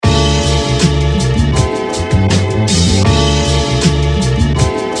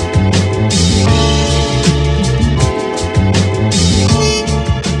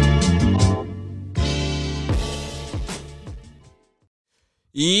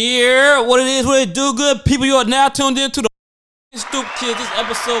Yeah, what it is, what it do, good people. You are now tuned into the StoopKidz. This is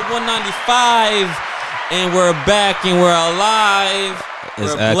episode 195, and we're back and we're alive.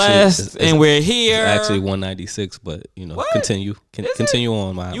 We're blessed and we're here. It's actually 196, but you know, what? Continue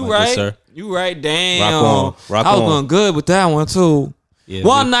on, my right, good sir. You right, damn. Rock I was on. going good with that one too. Yeah,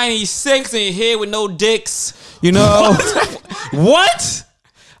 196 in here with no dicks. You know what?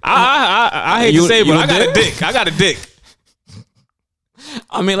 I hate to say, but I got a dick. I got a dick.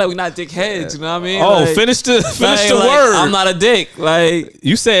 I mean, like, we're not dickheads, you know what I mean? Oh, like, finish the word. I'm not a dick. Like,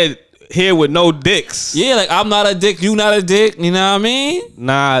 you said here with no dicks. Yeah, like, I'm not a dick, you not a dick, you know what I mean?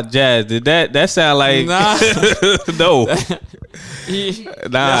 Nah, Jazz, did that sound like no.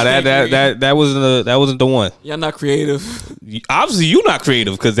 That wasn't the one. Y'all not creative. Obviously, you not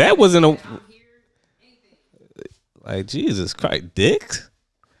creative because that wasn't a like Jesus Christ, dicks.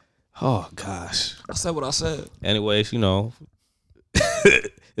 Oh gosh, I said what I said. Anyways, you know,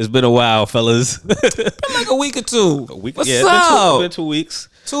 it's been a while, fellas. Been like a week or two. What's yeah, up? Been 2 weeks.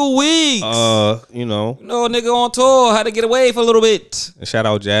 2 weeks. You know, nigga on tour had to get away for a little bit. And shout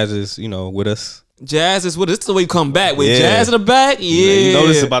out Jazz is, you know, with us. Jazz is with us. This is the way you come back with Jazz in the back. Yeah, you know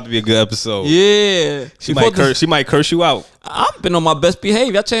this is about to be a good episode. Yeah, she might curse you out. I've been on my best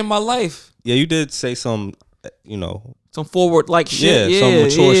behavior. I changed my life. Yeah, you did say some, you know, some forward like shit. Yeah, some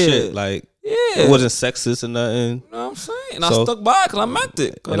mature shit. Like, yeah, it wasn't sexist or nothing. You know what I'm saying? And I stuck by it because I meant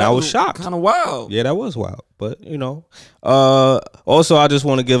it. And I was shocked. Kind of wild. Yeah, that was wild. But, you know. Also, I just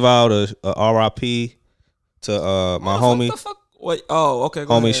want to give out a RIP to my homie. What the fuck? Wait, okay.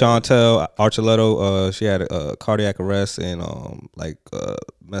 Go homie ahead. Chantel Archuleta. She had a cardiac arrest and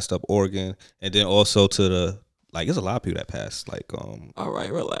messed up organ. And then also to the, like, there's a lot of people that passed. Like, all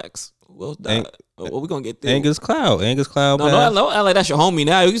right, relax. We'll die. We're gonna get there. Angus Cloud. No, like that's your homie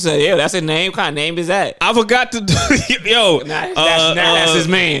now. You can say, yeah, that's his name. What kind of name is that? I forgot to do yo. That's his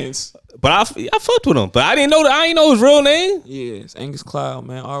man's. But I fucked with him. But I didn't know his real name. Yeah, it's Angus Cloud,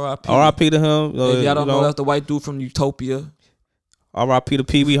 man. R.I.P. R.I.P. to him. If y'all don't know, that's the white dude from Utopia. R.I.P. to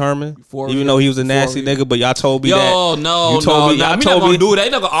Pee Wee Herman. Even though he was a nasty nigga, but y'all told me that. No. I'm not gonna do that.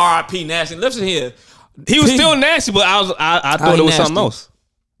 You're not gonna R.I.P. nasty. Listen here. He was still nasty, but I thought it was something else.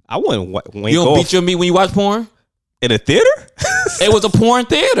 I wouldn't wink off. You don't beat your meat when you watch porn? In a theater? It was a porn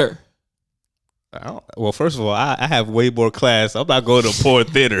theater. Well, first of all, I have way more class. I'm not going to a porn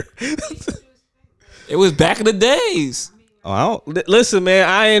theater. It was back in the days. Listen, man,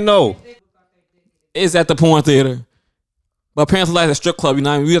 I ain't know. It's at the porn theater. But parents like a strip club, you know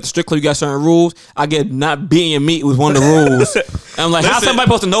what I mean? We got the strip club, you got certain rules. I get not beating your meat was one of the rules. I'm like, how's somebody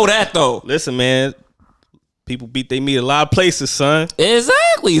supposed to know that, though? Listen, man. People beat their meat a lot of places, son.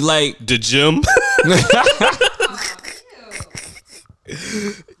 Exactly, like the gym.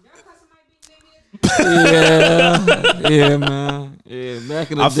 yeah, man. Yeah,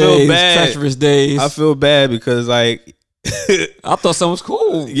 back in the days, treacherous days. I feel bad because, like, I thought something was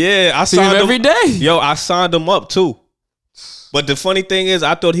cool. Yeah, I see him every day. Yo, I signed him up too. But the funny thing is,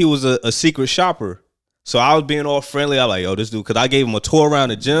 I thought he was a secret shopper. So I was being all friendly. I was like, yo, this dude, because I gave him a tour around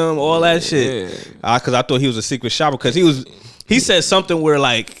the gym, all that shit. Because I thought he was a secret shopper. Because he said something where,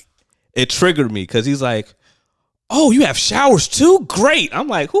 like, it triggered me. Because he's like, oh, you have showers too? Great. I'm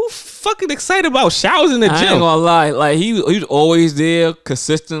like, who fucking excited about showers in the gym? I ain't gonna lie. Like, he was always there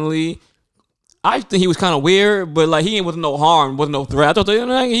consistently. I think he was kind of weird, but like he ain't with no harm, wasn't no threat. I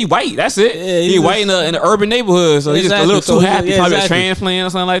thought he white. That's it. Yeah, he white in the urban neighborhood, so he's just a little too happy. Probably a transplant or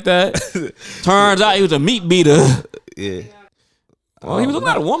something like that. Turns out he was a meat beater. Yeah. Well, he was looking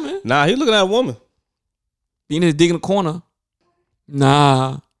at a woman. Nah, he was looking at a woman. Being his dick in the corner.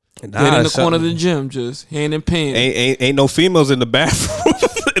 Nah, in the corner of the gym, just hand in pen. Ain't no females in the bathroom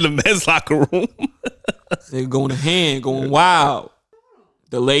in the men's locker room. They going to hand, going wild.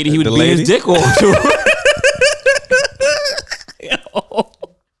 The lady he would beat his dick off to.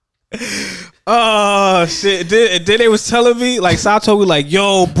 Oh shit! Then they was telling me, like, Sal told me, like,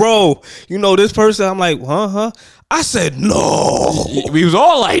 yo, bro, you know this person? I'm like, huh? I said no. We was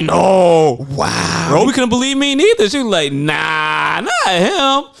all like, no. Wow. Bro, we couldn't believe me neither. She was like, nah, not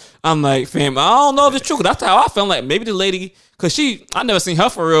him. I'm like, fam, I don't know if it's true. Cause that's how I felt. Like, maybe the lady, cause I never seen her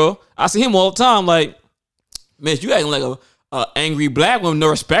for real. I see him all the time. Like, man, you acting like a angry black woman, no,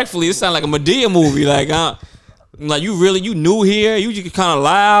 respectfully. It sounds like a Medea movie. Like, like you new here. You just kind of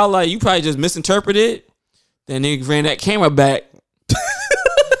loud. Like, you probably just misinterpreted. Then they ran that camera back.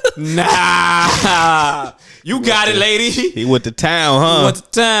 Nah, you got it, lady. He went to town, huh? He went to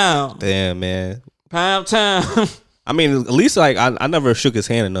town. Damn, man. Pound town. I mean, at least like I never shook his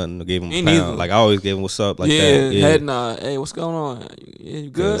hand or nothing. Or gave him a pound. Like I always gave him what's up. Like that. Yeah, head nod. Hey, what's going on? You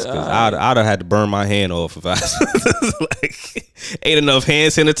good? Cause I'd have had to burn my hand off if I like ain't enough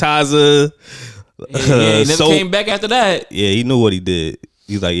hand sanitizer. He never came back after that. Yeah, he knew what he did.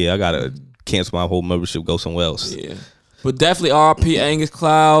 He's like, yeah, I gotta cancel my whole membership, go somewhere else. Yeah, but definitely RP Angus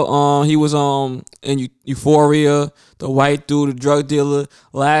Cloud. He was in Euphoria. The white dude, the drug dealer.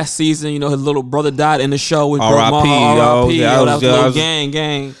 Last season, his little brother died in the show with RIP. That was a little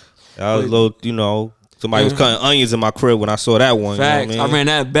gang. That was a little, somebody was cutting onions in my crib when I saw that one. Facts. You know what I mean?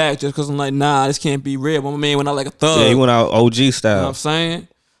 I ran that back just because I'm like, nah, this can't be real. But my man went out like a thug. Yeah, he went out OG style. You know what I'm saying?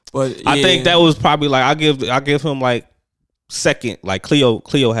 But I think that was probably like I give him like second. Like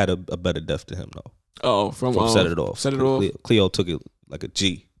Cleo had a better death to him though. Oh, from Set It Off. Set It Off. Cleo took it like a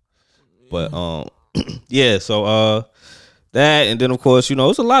G. But yeah. So that, and then of course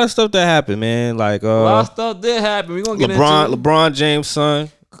it's a lot of stuff that happened, man. Like a lot of stuff did happen. We gonna get into LeBron James' son,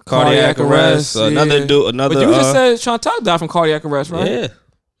 cardiac arrest. Another dude. But you just said Chantal died from cardiac arrest, right? Yeah.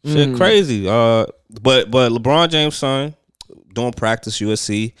 Shit, crazy. But LeBron James' son doing practice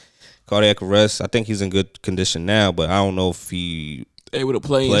USC, cardiac arrest. I think he's in good condition now, but I don't know if he able to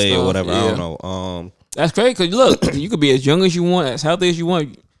play or whatever. Yeah. I don't know. That's crazy because look, you could be as young as you want, as healthy as you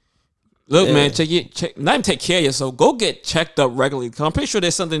want. Look, man, not even take care of yourself. Go get checked up regularly. Cause I'm pretty sure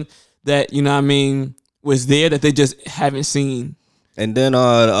there's something that was there that they just haven't seen. And then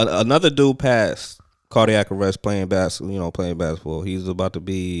another dude passed cardiac arrest playing basketball. He's about to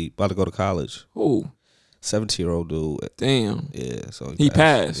go to college. Who? 17-year-old dude. Damn. Yeah. So he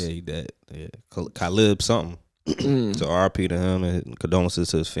passed. Yeah, he dead. Yeah. Khalib something. So RP to him and condolences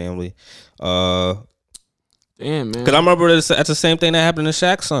to his family. Damn, man. Because I remember that's the same thing that happened to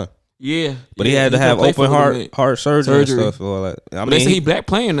Shaq's son. Yeah, but he had to have open heart surgery and stuff. All that. I mean, they say he back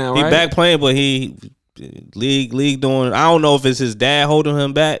playing now, right? He back playing, but he league doing. I don't know if it's his dad holding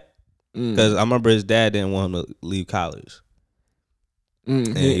him back because I remember his dad didn't want him to leave college,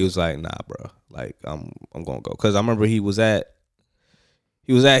 and he was like, "Nah, bro, like I'm gonna go." Because I remember he went to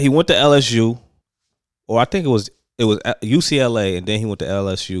LSU, or I think it was at UCLA, and then he went to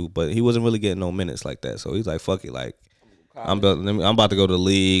LSU, but he wasn't really getting no minutes like that. So he's like, "Fuck it, like." I'm about to go to the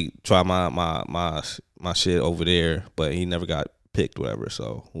league, try my shit over there, but he never got picked, whatever.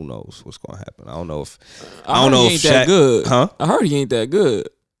 So who knows what's gonna happen? I don't know if he ain't that good. Huh? I heard he ain't that good.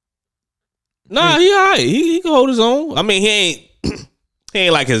 Nah, he all right. He can hold his own. I mean, he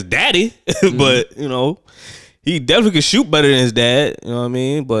ain't like his daddy, but he definitely can shoot better than his dad. You know what I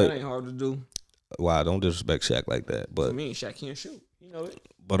mean? But that ain't hard to do. Wow, don't disrespect Shaq like that. But I mean, Shaq can't shoot. You know it.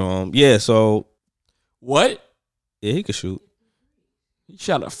 But yeah. So what? Yeah, he could shoot. He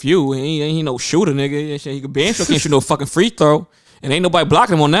shot a few. He ain't no shooter, nigga. He could can't shoot no fucking free throw. And ain't nobody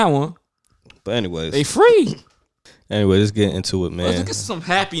blocking him on that one. But anyways. They free. Anyway, let's get into it, man. Let's get some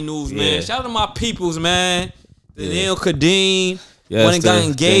happy news, man. Shout out to my peoples, man. Daniel Kadeem. When he got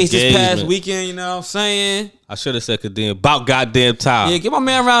engaged this past weekend, you know what I'm saying? I should have said Kadeem. About goddamn time. Yeah, give my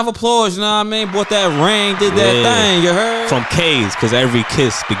man a round of applause, you know what I mean? Bought that ring, did that thing, you heard? From K's, because every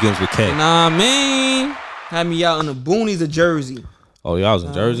kiss begins with K. You know what I mean? Had me out in the boonies of Jersey. Oh, y'all was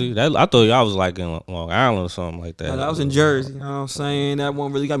in Jersey? I thought y'all was like in Long Island or something like that. I was in Jersey. You know what I'm saying? That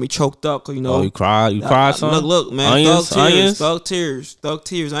one really got me choked up. Cause, Oh, you cried? You cried something? Look, man. Thug tears.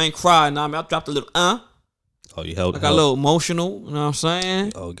 I ain't crying. I dropped a little Oh, you held it. I got a little emotional. You know what I'm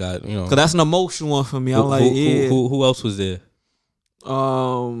saying? Oh, God. Cause that's an emotional one for me. I'm like, yeah. Who else was there?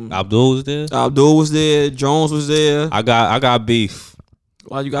 Abdul was there? Abdul was there. Jones was there. I got beef.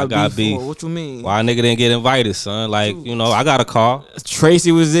 Why you got beef for? What you mean? Why a nigga didn't get invited, son? Like, I got a call.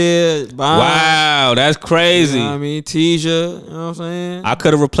 Tracy was there. Wow, that's crazy. You know what I mean? Tisha, you know what I'm saying? I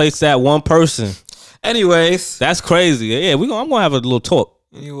could have replaced that one person. Anyways. That's crazy. Yeah, I'm going to have a little talk.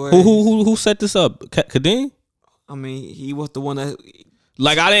 Anyways. Who set this up? Kadeem? I mean, he was the one that...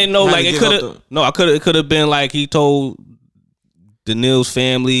 Like, I didn't know. Like, it could have... No, it could have been like he told... Daniil's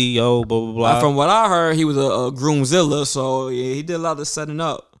family, blah, blah, blah. From what I heard, he was a groomzilla, so yeah, he did a lot of setting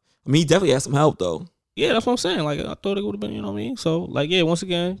up. I mean, he definitely had some help, though. Yeah, that's what I'm saying. Like, I thought it would have been, you know what I mean? So, like, yeah, once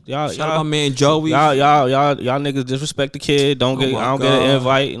again, shout out my man Joey. Y'all niggas disrespect the kid. I don't get an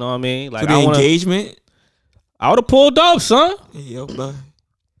invite, you know what I mean? Like, to the engagement? I would have pulled up, son. Yeah, but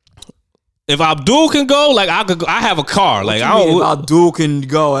if Abdul can go, like, I have a car. Like, I don't. If Abdul can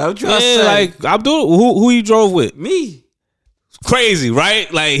go, I'm trying to say. Like, Abdul, who you drove with? Me. Crazy,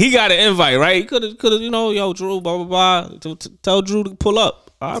 right? Like, he got an invite, right? He could have, yo, Drew, blah, blah, blah. Tell Drew to pull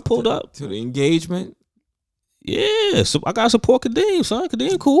up. I pulled up. To the engagement? Yeah. So I got to support Kadeem, son.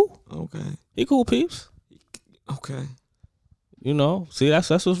 Kadeem cool. Okay. He cool, peeps. Okay. See,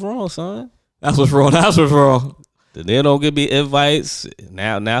 that's what's wrong, son. That's what's wrong. They don't give me invites.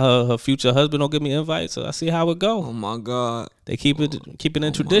 Now her future husband don't give me invites. So I see how it go. Oh my God. They keep it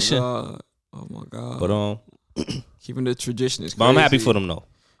in tradition. Oh my God. But keeping the tradition is crazy. But I'm happy for them though.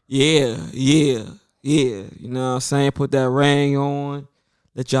 Yeah. You know what I'm saying? Put that ring on.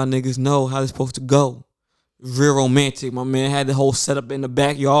 Let y'all niggas know how it's supposed to go. Real romantic. My man had the whole setup in the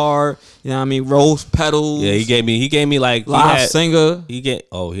backyard. You know what I mean? Rose petals. Yeah, he gave me like live singer. I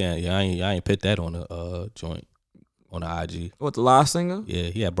ain't put that on the joint on the IG. What, the live singer? Yeah,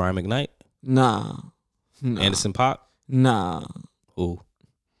 he had Brian McKnight. Nah. Anderson .Paak. Nah. Who?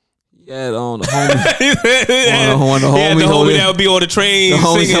 Yeah, on the homie. on the homie that would be on the train. The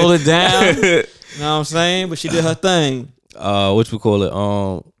homie singing. held it down. You know what I'm saying? But she did her thing. What you call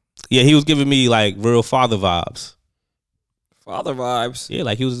it? Yeah, he was giving me like real father vibes. Father vibes? Yeah,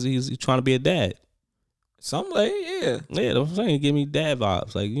 like he's trying to be a dad. Some way, yeah. Yeah, that's what I'm saying. He give me dad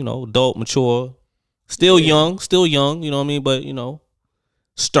vibes. Like, you know, adult, mature, still young, you know what I mean? But, you know,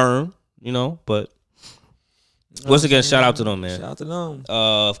 stern, you know, but once again, shout out to them, man. Shout out to them.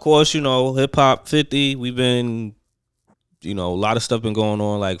 Of course, you know, Hip Hop 50, we've been, you know, a lot of stuff been going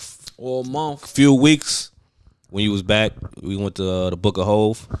on like all month. Few weeks. When you was back, we went to the Book of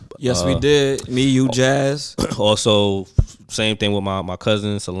Hove. Yes, we did. Me, you, Jazz. Also, same thing with my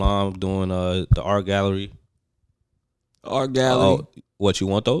cousin Salam doing the art gallery. Art gallery. What, you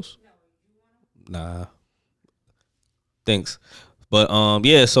want those? Nah. Thanks. But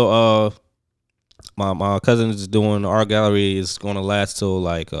yeah, so my cousin is doing the art gallery. Is going to last till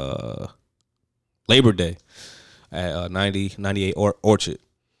like Labor Day at 98 Orchard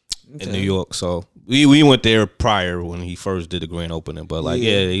in New York. So we went there prior when he first did the grand opening, but like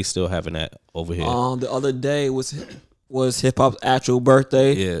yeah, he's still having that over here. The other day was hip hop's actual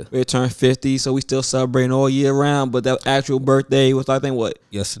birthday. Yeah, it turned 50, so we still celebrating all year round. But that actual birthday was, I think, what?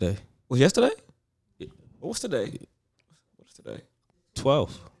 Yesterday. Was yesterday? Yeah. What's today? What's today?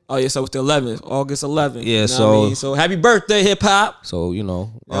 12. Oh yeah, so it's the 11th, August 11th. Yeah, you know so what I mean? So happy birthday, hip hop. So you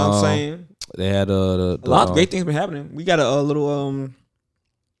know what I'm saying. They had a lot of great things been happening. We got a little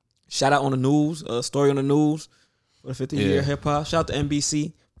shout out on the news, story on the news for the 50 year hip hop. Shout out to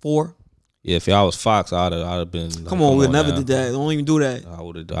NBC 4. Yeah, if y'all was Fox, I'd have been. Come on, we never did that. Don't even do that. I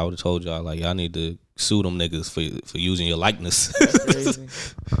would have told y'all like y'all need to sue them niggas for using your likeness. That's crazy.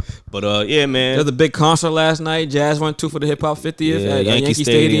 But yeah, man. There's a big concert last night. Jazz went to for the hip hop 50th at Yankee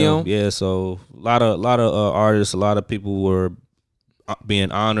Stadium. Yeah, so a lot of artists, a lot of people were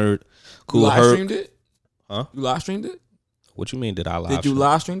being honored. Cool. You live streamed it? Huh? You live streamed it? What you mean? Did I live? Did you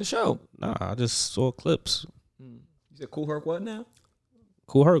live stream the show? Nah, I just saw clips. You said Kool Herc what now?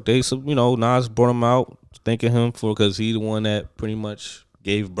 Kool Herc. They, you know, Nas brought him out, thanking him because he the one that pretty much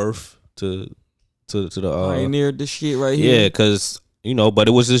gave birth to the pioneered this shit right here. Yeah, because you know, but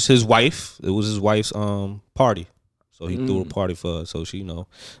it was just his wife. It was his wife's party. So he threw a party for her. So she, you know,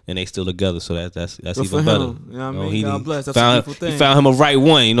 and they still together. So that's even better. You know what I mean? God bless. That's a beautiful thing. He found him a right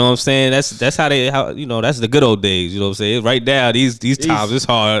one. You know what I'm saying? That's how you know, that's the good old days. You know what I'm saying? Right now, these times it's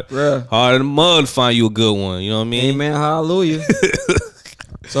hard, hard in the mud to find you a good one. You know what I mean? Amen. Hallelujah.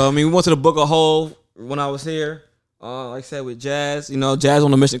 So I mean, we went to the Book of Hove when I was here. Like I said, with Jazz. You know, Jazz on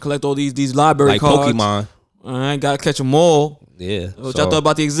the mission to collect all these library like cards. Pokemon. All right, gotta catch them all. Yeah. What y'all thought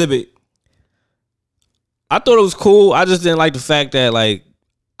about the exhibit? I thought it was cool. I just didn't like the fact that, like,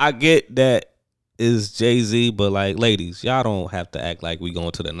 I get that is Jay-Z, but like, ladies, y'all don't have to act like we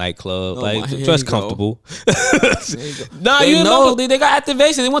going to the nightclub. Like, dress comfortable. Nah, you know they got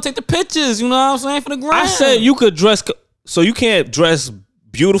activation. They want to take the pictures. You know what I'm saying, for the ground. I said you could dress, so you can't dress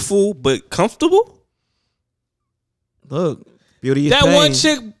beautiful but comfortable. Look, beauty is that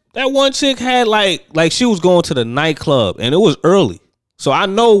pain. one chick had like she was going to the nightclub and it was early. So I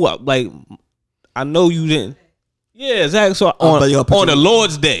know you didn't. Yeah, exactly. So on the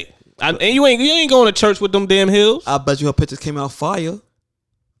Lord's Day, and you ain't going to church with them damn heels. I bet you her pictures came out fire.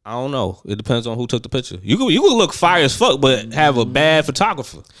 I don't know. It depends on who took the picture. You could look fire as fuck, but have a bad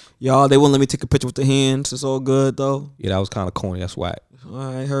photographer. Y'all, they wouldn't let me take a picture with the hands. It's all good though. Yeah, that was kind of corny. That's whack.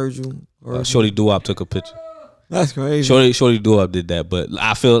 I heard you. Shorty Doo-Wop took a picture. That's crazy. Shorty Doo-Wop did that, but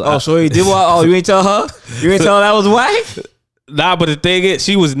I feel. Shorty Doo-Wop. Oh, you ain't tell her? You ain't tell her that was whack? Nah, but the thing is,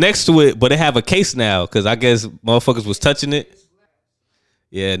 she was next to it, but they have a case now because I guess motherfuckers was touching it.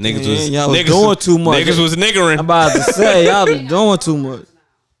 Yeah, niggas was doing too much. Niggas was niggering. I'm about to say y'all was doing too much.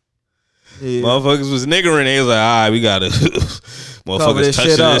 Yeah. Motherfuckers was niggering. They was like, all right, we gotta motherfuckers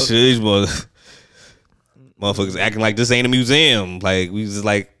touching this shit. Motherfuckers acting like this ain't a museum. Like we just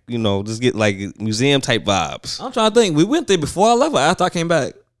like, you know, just get like museum type vibes. I'm trying to think. We went there before I left or after I came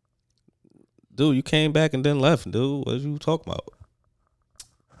back. Dude, you came back and then left, dude. What you talking about?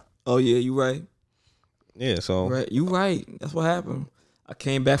 Oh yeah, you right. Yeah, so Right, you right. That's what happened. I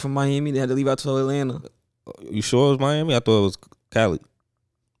came back from Miami. They had to leave out to Atlanta. You sure it was Miami? I thought it was Cali.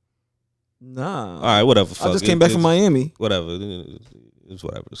 Nah. All right, whatever. Fuck. I just came back from Miami. Whatever. It's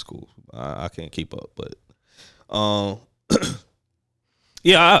whatever. It's cool. I can't keep up, but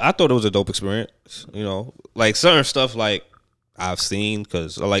yeah, I thought it was a dope experience. You know, like certain stuff like I've seen,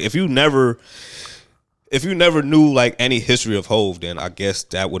 because like if you never knew like any history of Hove, then I guess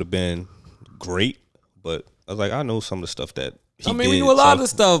that would have been great. But I was like, I know some of the stuff that he we did, knew a lot of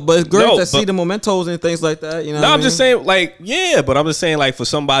stuff, but it's great to see the mementos and things like that. You know, I'm just saying, like, yeah, but I'm just saying, like, for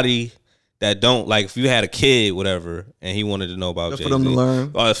somebody that don't, like, if you had a kid, whatever, and he wanted to know about Jay-Z. For them to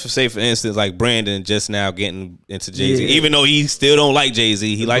learn. Or say, for instance, like Brandon just now getting into Jay-Z. Yeah. Even though he still don't like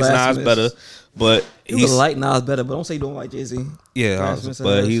Jay-Z. He likes Nas better. But he's like Nas better, but don't say you don't like Jay-Z. Yeah,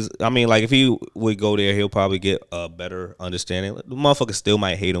 but like, if he would go there, he'll probably get a better understanding. The motherfucker still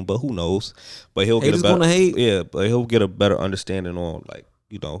might hate him, but who knows? But he'll get a better, hate. Yeah, but he'll get a better understanding on, like,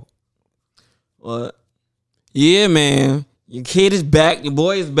 you know. What? Yeah, man. Your kid is back. Your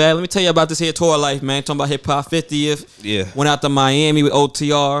boy is back. Let me tell you about this here tour life, man. Talking about Hip Hop 50th. Yeah. Went out to Miami with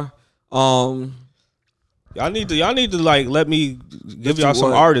OTR. Y'all need to like let me give y'all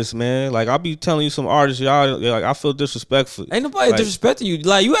some artists, man. Like I'll be telling you some artists, y'all like I feel disrespectful. Ain't nobody disrespecting you.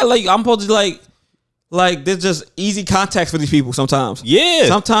 Like you like I'm supposed to like there's just easy contacts for these people sometimes. Yeah.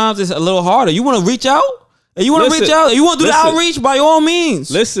 Sometimes it's a little harder. You want to reach out? And you want to reach out? You want to do the outreach? By all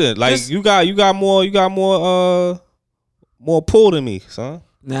means. Listen, like you got more pull than me, son.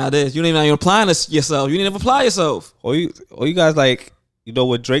 Now this you ain't even applying yourself. You didn't even apply yourself. Or you guys like. You know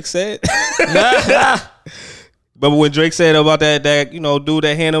what Drake said? But when Drake said about that dude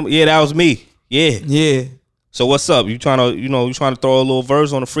that handled him, yeah, that was me. Yeah. Yeah. So what's up? You trying to throw a little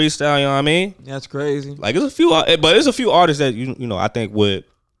verse on the freestyle, you know what I mean? That's crazy. Like there's a few artists that you know I think would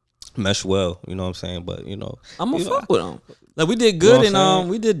mesh well, you know what I'm saying? But I'm gonna fuck with them. Like we did good and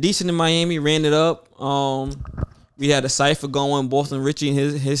we did decent in Miami, ran it up. We had a cypher going, Boston Richie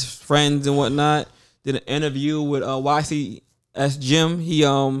and his friends and whatnot. Did an interview with YC as Jim. He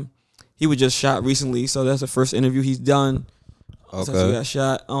was just shot recently, so that's the first interview he's done since he got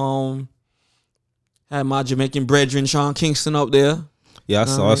shot. Had my Jamaican brethren Sean Kingston up there. Yeah, I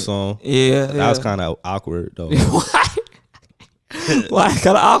saw a song. Yeah, that was kind of awkward though. Why?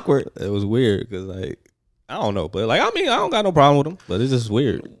 Kind of awkward. It was weird because like I don't know, but like I mean I don't got no problem with him, but it's just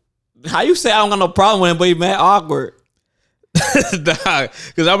weird. How you say I don't got no problem with him, but he mad awkward?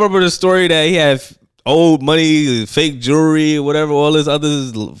 Because I remember the story that he had old money, fake jewelry, whatever, all this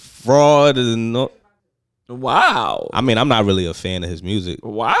other fraud and wow. I mean, I'm not really a fan of his music.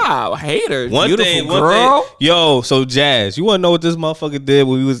 Wow, hater. One thing, yo, so Jazz, you want to know what this motherfucker did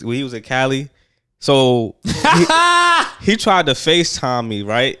when he was in Cali? So he tried to FaceTime me,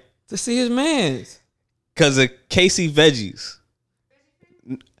 right? To see his mans. Because of Casey Veggies.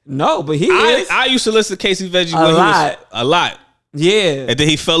 No, but I used to listen to Casey Veggies a lot. Yeah. And then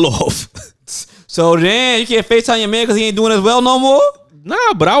he fell off. So then you can't FaceTime your man because he ain't doing as well no more?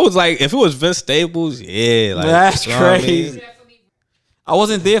 Nah, but I was like, if it was Vince Staples, yeah. Like, that's crazy. I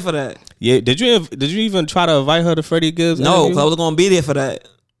wasn't there for that. Yeah, did you even try to invite her to Freddie Gibbs? No, because I was going to be there for that.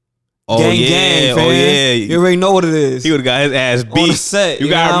 Oh, gang, fam. Oh, yeah. You already know what it is. He would have got his ass beat. On the set, you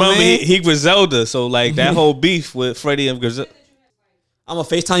got to remember, he Griselda. So, like, that whole beef with Freddie and Griselda. I'm going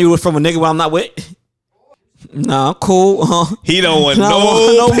to FaceTime you from a nigga when I'm not with. Nah, I'm cool. He don't want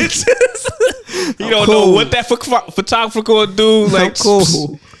no pictures. He don't know what that photographer gonna do. Like,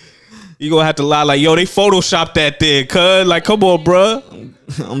 cool. You gonna have to lie like, yo, they photoshopped that thing, cuz. Like, come on, bruh.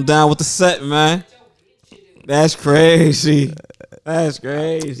 I'm down with the set, man. That's crazy. That's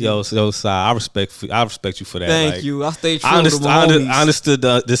crazy. Yo, Si, I respect you for that. Thank you. I stay true I I understood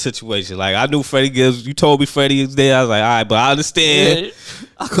this situation. Like, I knew Freddie Gibbs. You told me Freddie was there. I was like, all right, but I understand. Yeah,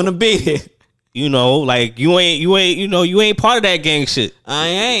 I couldn't be here. You know, like you ain't part of that gang shit. I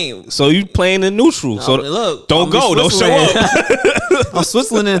ain't. So you playing in neutral. No, so look, don't show up. I'm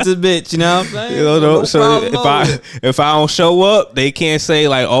Switzerland into this bitch. You know what I'm saying? You know, no so if I don't show up, they can't say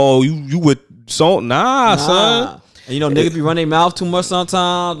like, oh, you would nah, son. And niggas be running their mouth too much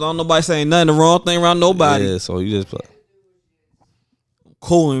sometimes. Don't nobody saying nothing the wrong thing around nobody. Yeah, so you just play.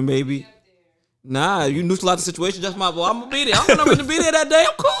 Cooling, baby. Nah, you neutralize the situation. Just my boy. I'm gonna be there. I'm gonna be there that day.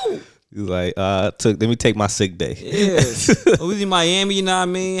 I'm cool. He was like, let me take my sick day. Yeah. We was in Miami, you know what I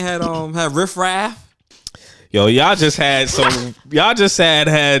mean? Had Riff Raff. Yo, y'all just had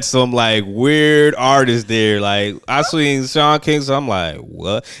some like weird artists there. Like I seen Sean Kingston, I'm like,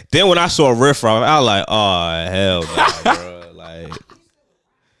 what? Then when I saw Riff Raff, I was like, oh hell no, bro. Like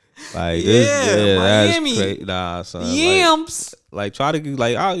Miami. that's crazy. Nah, son. Yams. Like try to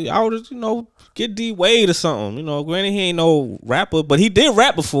like I would get D Wade or something. Granted he ain't no rapper, but he did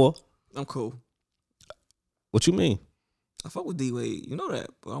rap before. I'm cool. What you mean? I fuck with D Wade, you know that,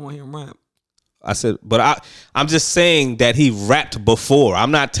 but I want to hear him rap. I said, but I'm just saying that he rapped before.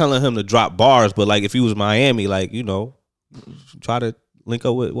 I'm not telling him to drop bars, but like if he was Miami, like try to link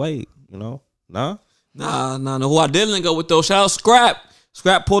up with Wade. Nah. Who I did link up with though? Shout out Scrap.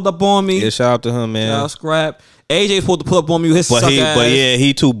 Scrap pulled up on me. Yeah, shout out to him, man. Shout out Scrap. AJ supposed to pull up on me with his suck ass. But yeah,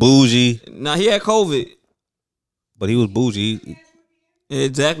 he too bougie. Nah, he had COVID. But he was bougie.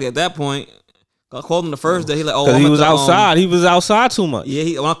 Exactly at that point. I called him the first day. He like, because he was outside. He was outside too much.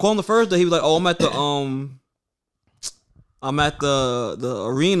 Yeah, when I called him the first day, he was like, I'm at the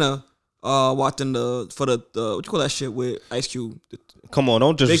arena, watching what you call that shit with Ice Cube. Come on,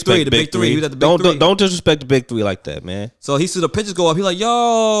 don't disrespect the Big Three. He was at the Big Three. Don't disrespect the Big Three like that, man. So he see the pictures go up. He like,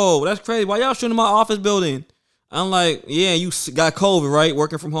 yo, that's crazy. Why y'all shooting in my office building? I'm like, yeah, you got COVID, right?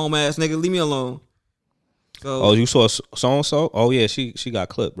 Working from home ass nigga, leave me alone. So, you saw so and so? Oh yeah, she got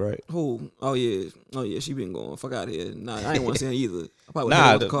clipped, right? Who? Oh yeah, she been going. Fuck out of here. Nah, I ain't want to see her either. I probably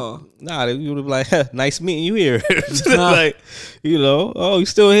would the car. Nah, you would be like, nice meeting you here. Like, oh, you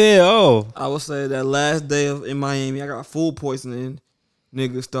still here? Oh, I would say that last day in Miami, I got food poisoning.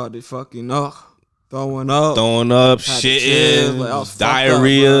 Niggas started fucking throwing up, shitting, like,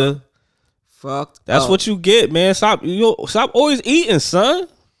 diarrhea. Up, fucked. That's what you get, man. Stop always eating, son.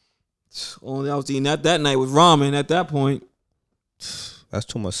 Only I was eating that night with ramen at that point. That's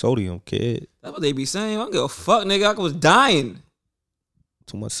too much sodium, kid. That's what they be saying. I don't give a fuck, nigga. I was dying.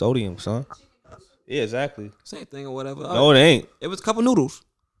 Too much sodium, son. Yeah, exactly. Same thing or whatever. No, it ain't. It was a couple noodles.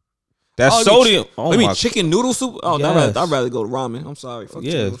 That's sodium. Oh, you mean chicken noodle soup? Oh, yes. I'd rather go to ramen. I'm sorry. Fuck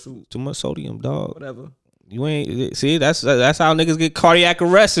chicken soup. Too much sodium, dog. Whatever. You ain't see. That's how niggas get cardiac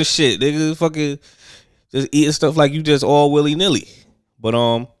arrest and shit. Niggas fucking just eating stuff like you just all willy nilly. But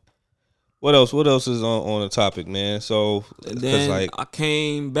what else? What else is on the topic, man? So and then I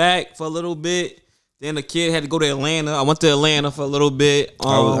came back for a little bit. Then the kid had to go to Atlanta. I went to Atlanta for a little bit.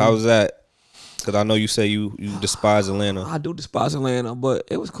 How was that? Because I know you say you despise Atlanta. I do despise Atlanta, but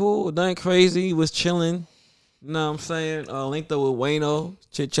it was cool. Nothing crazy. It was chilling. You know what I'm saying? Linked up with Wayno,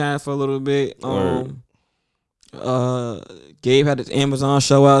 chit-chatting for a little bit. Gabe had his Amazon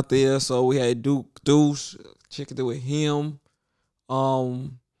show out there, so we had Deuce, chicken it with him.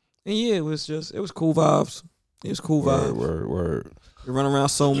 And yeah, it was cool vibes. It was cool vibes. Word. We run around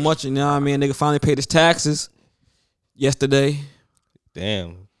so much, you know what I mean? Nigga finally paid his taxes yesterday.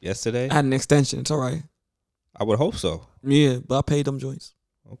 Damn, yesterday? I had an extension. It's all right. I would hope so. Yeah, but I paid them joints.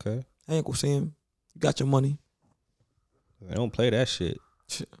 Okay. I ain't gonna see him. You got your money. They don't play that shit.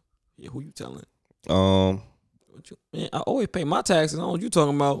 Yeah, who you telling? Man, I always pay my taxes. I don't know what you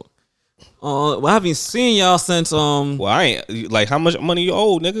talking about. Well, I haven't seen y'all since Well, I ain't like how much money you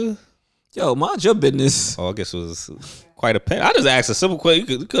owe, nigga. Yo, mind your business. Oh, I guess it was quite a pain. I just asked a simple question.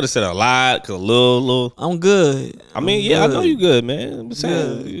 You could have said a lot, a little. I'm good. I know you good, man. I'm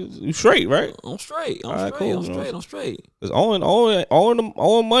saying you straight, right? I'm straight. I'm straight. Cause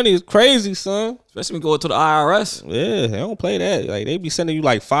owing money is crazy, son. Especially when you go to the IRS. Yeah, they don't play that. Like they be sending you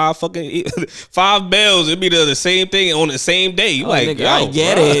like 5 bills. It'd be the same thing on the same day. You nigga, I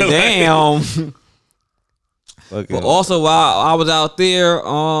get it. Damn. Okay. But also while I was out there,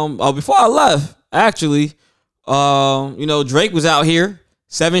 before I left, actually, Drake was out here,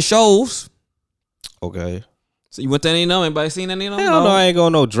 7 shows. Okay. So you went to any of them? Anybody seen any of them? Hell no, I ain't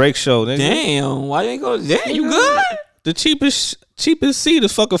going to no Drake show, nigga. Damn, why you ain't go? Damn, you good? The cheapest seat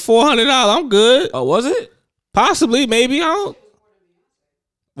is fucking $400. I'm good. Oh, was it? Possibly, maybe. I don't.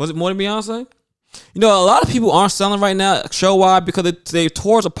 Was it more than Beyonce? You know, a lot of people aren't selling right now show-wide because their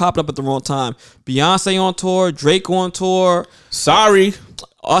tours are popping up at the wrong time. Beyonce on tour, Drake on tour. Sorry.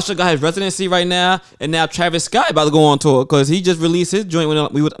 Usher got his residency right now, and now Travis Scott about to go on tour because he just released his joint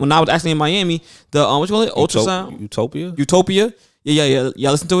when I was actually in Miami. The what you call it? Ultrasound? Utopia? Yeah.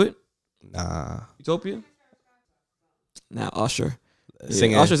 Y'all listen to it? Nah. Utopia? Nah, Usher.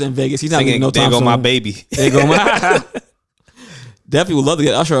 Singing, Usher's in Vegas. He's not singing, no time There Go soon. My Baby. There go my Definitely would love to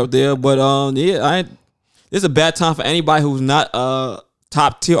get Usher up there, but this is a bad time for anybody who's not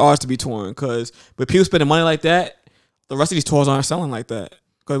top tier artist to be touring. Because with people spending money like that, the rest of these tours aren't selling like that.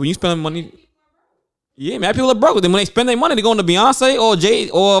 Because when you spend money, yeah, man, people are broke. Then when they spend their money, they go to Beyonce or Jay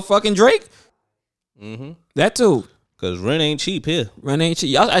or fucking Drake. Mm-hmm. That too. Because rent ain't cheap here. Rent ain't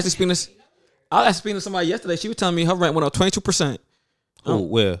cheap. I was actually speaking to somebody yesterday. She was telling me her rent went up 22%. Oh,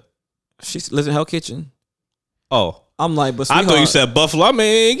 where? She lives in Hell Kitchen. Oh. I'm like, but I thought you said Buffalo. I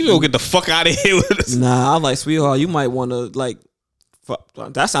mean, you don't get the fuck out of here with this. Nah, I'm like, sweetheart, you might want to like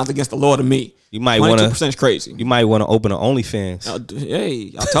That sounds against the law to me. You might want to. 22% is crazy. You might want to open an OnlyFans.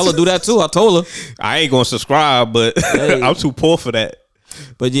 Hey, I'll tell her to do that too. I told her. I ain't gonna subscribe, but hey. I'm too poor for that.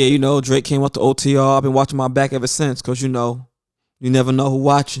 But yeah, Drake came out to OTR. I've been watching my back ever since, cause you never know who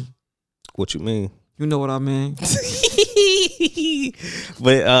watching. What you mean? You know what I mean.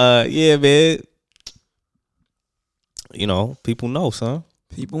 But yeah, man. People know, son.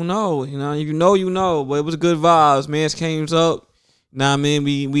 People know. You know. But it was good vibes. Mans came up. Nah, man,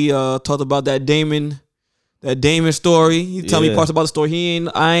 we talked about that Damon story. He tell me parts about the story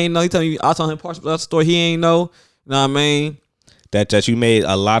I ain't know. He tell me I tell him parts about the story he ain't know. Nah, I mean that you made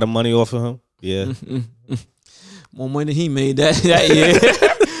a lot of money off of him. Yeah, more money than he made that year.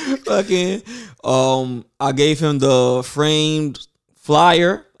 Fucking, I gave him the framed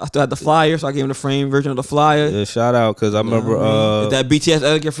flyer. I still had the flyer, so I gave him the framed version of the flyer. Yeah, shout out, because I remember if that BTS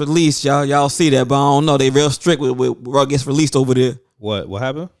edit gets released, y'all see that, but I don't know. They real strict with what gets released over there. What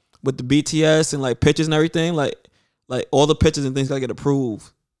happened? With the BTS and like pictures and everything, like all the pictures and things gotta get approved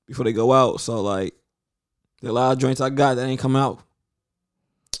before they go out. So like there are a lot of joints I got that ain't come out.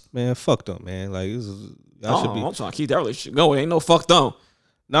 Man, fuck them, man. Like should be. I'm trying to keep that relationship going. Ain't no fuck them.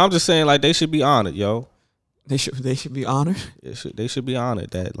 No, I'm just saying, like, they should be honored, yo. They should be honored. They should be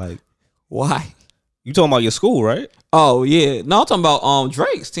honored. That, like, why? You talking about your school, right? Oh yeah, no, I'm talking about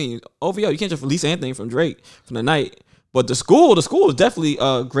Drake's team. OVO, you can't just release anything from Drake from the night. But the school is definitely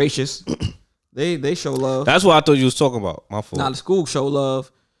gracious. They show love. That's what I thought you was talking about. My fault. Nah, the school show love.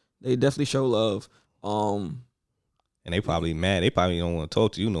 They definitely show love. And they probably mad. They probably don't want to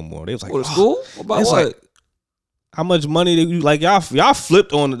talk to you no more. They was like, the school? About what? Like, how much money did you like? Y'all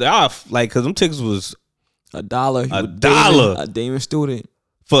flipped on because them tickets was $1. A Damon student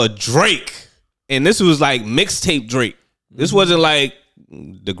for Drake, and this was like mixtape Drake. This wasn't like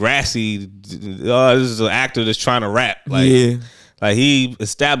Degrassi. This is an actor that's trying to rap. Like, yeah. Like he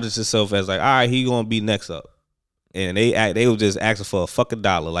established himself as like, all right, he gonna be next up. And they was just asking for a fucking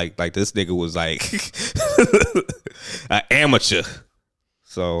 $1. Like this nigga was like an amateur.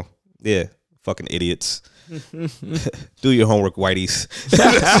 So yeah, fucking idiots. Do your homework, whiteys.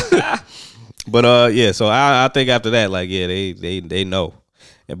 But yeah, so I think after that, like, yeah, they know.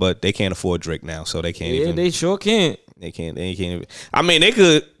 But they can't afford Drake now, so they can't. Yeah, they sure can't. They can't even. I mean, they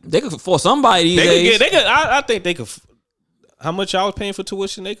could afford somebody these days. I think they could. How much y'all was paying for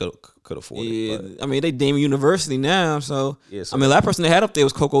tuition? They could afford it. But. I mean, they Damon University now, so, yeah, so I mean, that person they had up there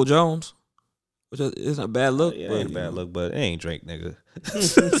was Coco Jones, which isn't a bad look. Yeah, it ain't a bad look, but it ain't Drake, nigga.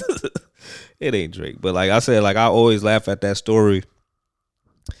 It ain't Drake. But like I said, like I always laugh at that story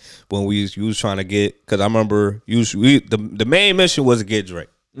when you was trying to get, because I remember the main mission was to get Drake.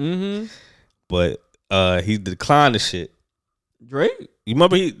 Mm-hmm. But he declined the shit. Drake? You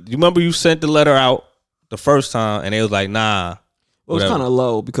remember you sent the letter out the first time and they was like, nah. Well, it was kind of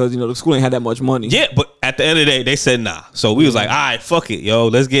low because the school ain't had that much money. Yeah, but at the end of the day, they said nah. So we was like, all right, fuck it, yo.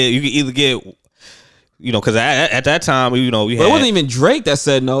 You can either get, because at that time, we had. But it wasn't even Drake that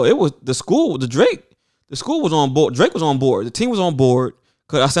said no. It was the school. The school was on board. Drake was on board. The team was on board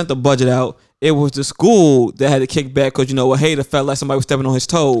because I sent the budget out. It was the school that had to kick back because Hater felt like somebody was stepping on his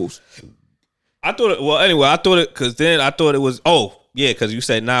toes. I thought it because then I thought it was, because you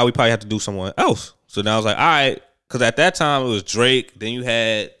said nah, we probably have to do someone else. So now I was like, all right, because at that time it was Drake. Then you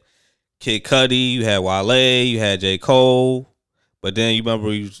had Kid Cudi, you had Wale, you had J. Cole. But then you remember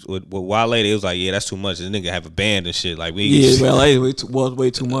with Wale, they was like, yeah, that's too much. This nigga have a band and shit. Like Wale was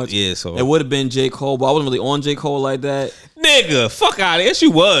way too much. Yeah, so it would have been J. Cole, but I wasn't really on J. Cole like that. Nigga, fuck out of it. Yes,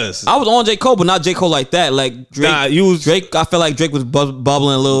 you was. I was on J. Cole, but not J. Cole like that. Like Drake. Nah, you was Drake. I felt like Drake was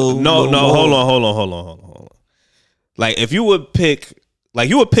bubbling a little. No, hold on. Like if you would pick. Like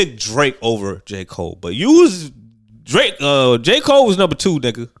you would pick Drake over J. Cole, but you was Drake. J. Cole was number 2,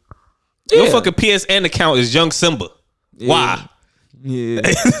 nigga. Yeah. Your fucking PSN account is Young Simba. Yeah. Why? Yeah,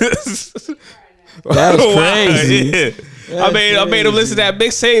 that's crazy. Yeah. I made him listen to that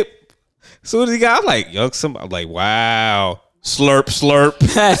mixtape. As soon as he got, I'm like Young Simba. I'm like, wow, slurp.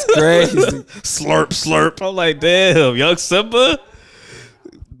 That's crazy. slurp. I'm like, damn, Young Simba.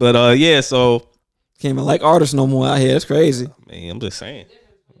 But yeah, so. Can't even like artists no more out here. That's crazy. Man, I'm just saying.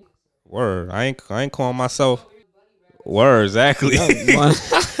 Word. I ain't calling myself. Word, exactly.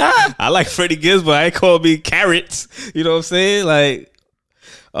 I like Freddie Gibbs, but I ain't calling me Carrots. You know what I'm saying? Like,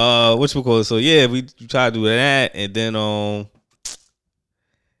 whatchamacallit. So yeah, we tried to do that, and then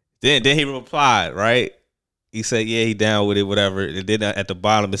he replied, right? He said, yeah, he down with it, whatever. And then at the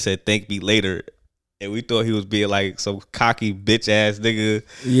bottom it said, thank me later. And we thought he was being like some cocky bitch ass nigga.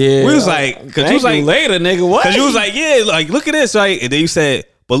 Yeah. We was like, cause you was like later, nigga. What? Cause you was like, yeah, like look at this, right? And then you said,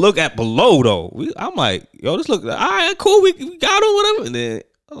 But look at below though. I'm like, yo, this look all right, cool. We got him, whatever. And then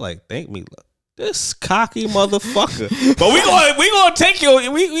I'm like, thank me, this cocky motherfucker. But we gonna take you.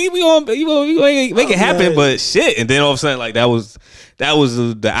 We gonna make it happen. But shit. And then all of a sudden, like that was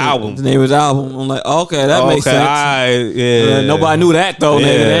the album. The name of the album. I'm like, okay, that makes sense. Right, yeah. Nobody knew that though.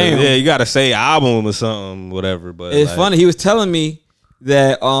 Yeah, you gotta say album or something, whatever. But it's funny. He was telling me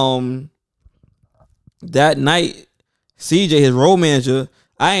that that night, CJ, his road manager,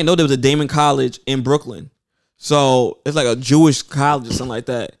 I didn't know there was a Damon College in Brooklyn. So it's like a Jewish college or something like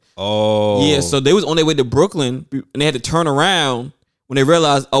that. Oh. Yeah, so they was on their way to Brooklyn and they had to turn around when they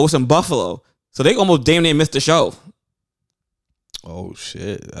realized, oh, it's in Buffalo. So they almost damn near missed the show. Oh,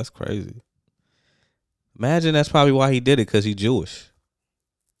 shit. That's crazy. Imagine that's probably why he did it, because he's Jewish.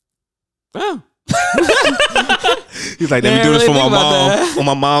 Yeah. He's like, let me do this for my mom. On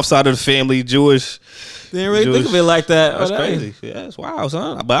my mom's side of the family, Jewish. Didn't really think of it like that. That's crazy. Yeah, that's wild,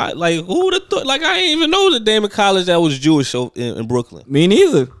 son. But who would have thought? Like, I didn't even know the Damon College that was Jewish in Brooklyn. Me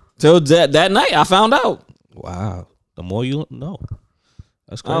neither. Till that night, I found out. Wow. The more you know.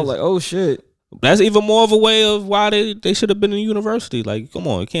 That's crazy. I was like, oh, shit. That's even more of a way of why they should have been in university. Like, come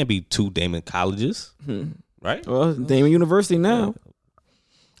on. It can't be 2 Damon colleges. Right? Well, Damon University now.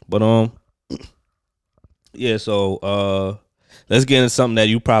 But, yeah, so let's get into something that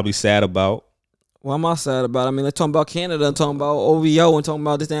you probably sad about. What am I sad about? I mean, they're talking about Canada and talking about OVO and talking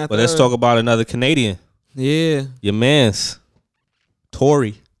about this and that. But let's talk about another Canadian. Yeah. Your mans.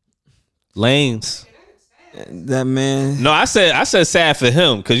 Tory Lanez. That man. No, I said sad for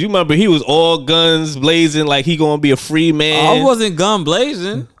him, because you remember he was all guns blazing like he gonna be a free man. I wasn't gun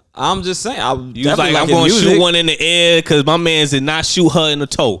blazing. I'm just saying. You was like, I'm gonna shoot one in the air because my man did not shoot her in the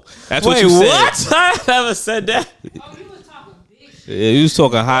toe. That's what you said. What? I never said that. Oh, you was talking big shit. Yeah, you was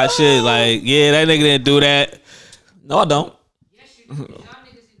talking hot shit. Like, yeah, that nigga didn't do that. No, I don't. Yes, you do. Y'all niggas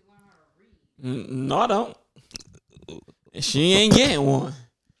need to learn how to read. No, I don't. She ain't getting one.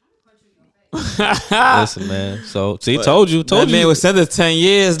 Listen, man. So, see, told you. That man was sentenced 10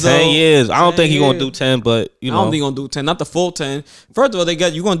 years, though. 10 years. I don't think he's gonna do 10, but you know. I don't think he's gonna do 10. Not the full 10. First of all, you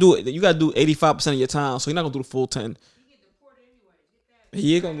gotta do 85% of your time, so you're not gonna do the full 10.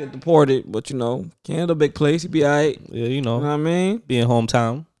 He ain't gonna get deported, but you know, Canada, big place. He be alright. Yeah, you You know know. what I mean? Being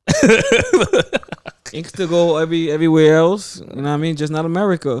hometown. He can still go everywhere else. You know what I mean? Just not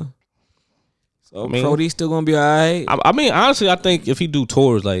America. So Cody's still gonna be alright. I mean, honestly, I think if he do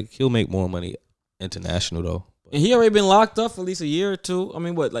tours, like, he'll make more money international though. And he already been locked up for at least a year or two. I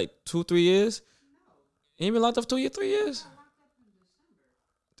mean, what, like 2-3 years? He ain't been locked up 2 years, 3 years?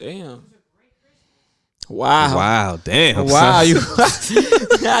 Damn. Wow, damn. Wow, you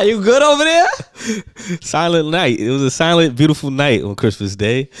you good over there? Silent night. It was a silent, beautiful night on Christmas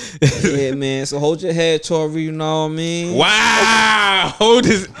Day. Yeah, man. So hold your head, Tori. You know what I mean? Wow. Hold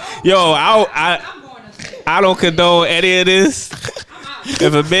this. Yo, I don't condone any of this.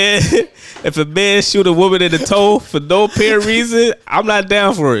 If a man shoot a woman in the toe for no apparent reason, I'm not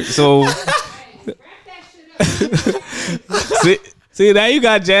down for it. So see, now you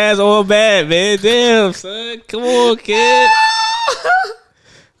got Jazz all bad, man. Damn, son. Come on, kid.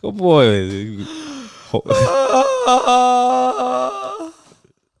 Come on.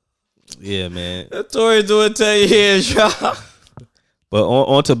 Yeah, man. Tori doing 10 years, y'all. But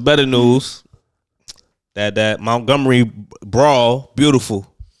on to better news. That Montgomery brawl, beautiful.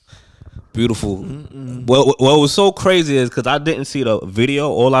 What was so crazy is because I didn't see the video.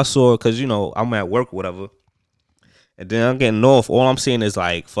 All I saw, because you know I'm at work, or whatever, and then I'm getting off. All I'm seeing is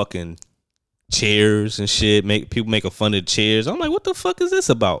like fucking chairs and shit. People making fun of chairs. I'm like, what the fuck is this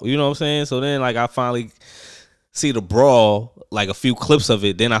about? You know what I'm saying? So then, like, I finally see the brawl, like a few clips of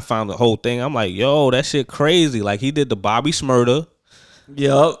it. Then I found the whole thing. I'm like, yo, that shit crazy. Like, he did the Bobby Smurder.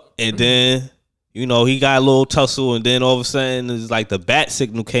 Yup. And then, you know, he got a little tussle, and then all of a sudden, it's like the bat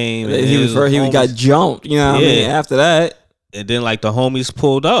signal came. And he got jumped. You know what I mean? After that. And then, like, the homies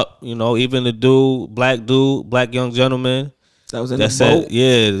pulled up. You know, even the black young gentleman. That was in the boat?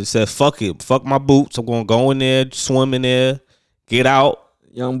 It said, fuck it. Fuck my boots. I'm going to go in there, swim in there, get out.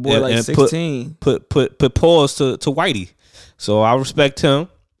 Young boy, like 16. Put pause to Whitey. So I respect him.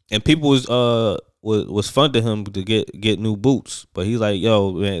 And people was funding him to get new boots. But he's like,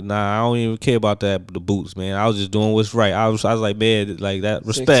 yo, man, nah, I don't even care about the boots, man. I was just doing what's right. I was like, man, like, that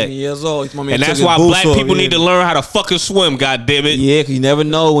respect. 16 years old. And that's why black people need to learn how to fucking swim, goddammit. Yeah, because you never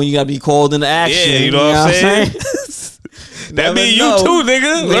know when you got to be called into action. Yeah, you know what I'm saying? That mean you too,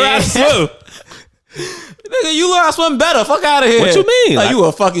 nigga. Learn how to swim. Nigga, you learn how to swim better. Fuck out of here. What you mean? Like, you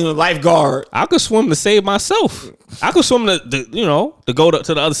a fucking lifeguard. I could swim to save myself. I could swim to go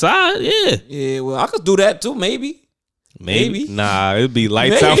to the other side. Yeah. Yeah, well, I could do that too, maybe. Maybe. Nah, it'd be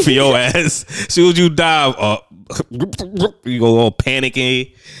lights out for your ass. Soon as you dive, you go all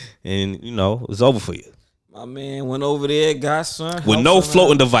panicking, and it's over for you. My man went over there, got son with no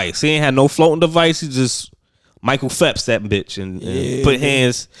floating device. He ain't had no floating device. He just Michael Phelps that bitch and put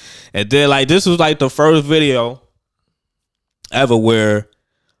hands. And then like this was like the first video ever where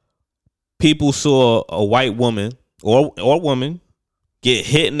people saw a white woman or woman get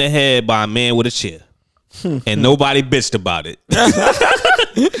hit in the head by a man with a chair. And nobody bitched about it.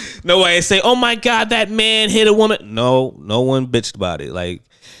 Nobody say, "Oh my God, that man hit a woman." No one bitched about it. Like,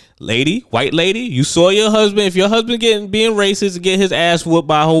 white lady, you saw your husband. If your husband being racist and get his ass whooped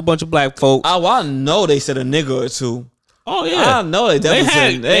by a whole bunch of black folks. Oh, I know they said a nigga or two. Oh yeah, I know they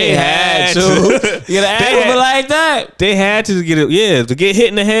had to. You gotta act like that. They had to get it. Yeah, to get hit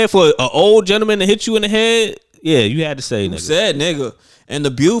in the head for an old gentleman to hit you in the head. Yeah, you had to say nigga. Said nigga. And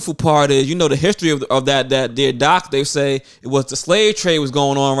the beautiful part is, the history of that their doc, they say it was the slave trade was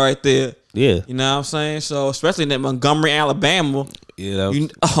going on right there. Yeah. You know what I'm saying? So, especially in that Montgomery, Alabama. Yeah.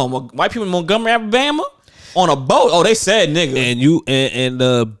 White people in Montgomery, Alabama on a boat. Oh, they said nigga. And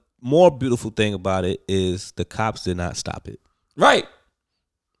the more beautiful thing about it is the cops did not stop it. Right.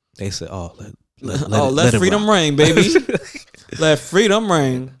 They said, let freedom ring, baby. Let freedom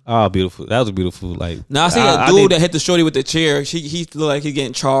ring. Oh, beautiful. That was a beautiful, Now I see a dude that hit the shorty with the chair. He looked like he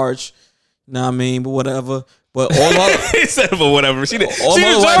getting charged. Know what I mean? But whatever. But all he said for whatever. She deserved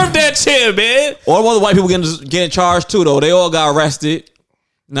that chair, man. All the other white people getting charged too, though. They all got arrested.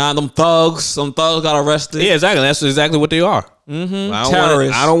 Nah, some thugs got arrested. Yeah, exactly. That's exactly what they are. Mm-hmm.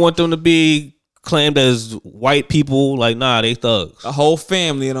 Terrorists. I don't want them to be claimed as white people. Like, nah, they thugs. A whole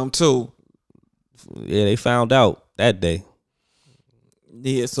family of them too. Yeah, they found out that day.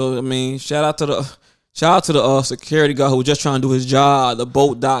 Yeah, so I mean, shout out to the security guy who was just trying to do his job, the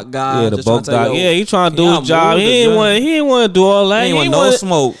boat dock guy. Yeah, the boat dock. Yeah, he trying to do his job. He ain't want to do all that. He ain't want no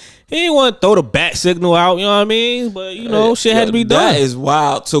smoke. He didn't want to throw the bat signal out. You know what I mean? But shit had to be done. That is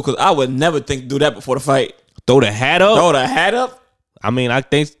wild too, because I would never think to do that before the fight. Throw the hat up. I mean, I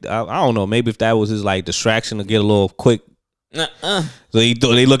think I don't know. Maybe if that was his like distraction to get a little quick. So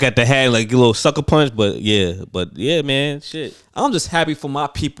they look at the hat like a little sucker punch, but yeah, man, shit. I'm just happy for my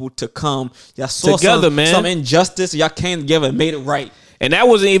people to come. Y'all saw together, man. Some injustice. Y'all came together and made it right. And that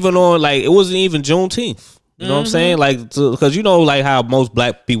wasn't even on it wasn't even Juneteenth. You know what I'm saying? Because like how most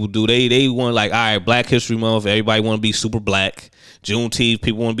black people do. They want all right, Black History Month. Everybody want to be super black. Juneteenth,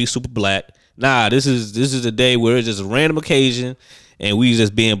 people want to be super black. Nah, this is a day where it's just a random occasion, and we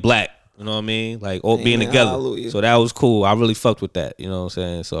just being black. You know what I mean? Like all being together. Hallelujah. So that was cool. I really fucked with that. You know what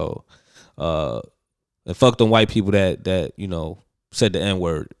I'm saying? So, and fuck them white people that said the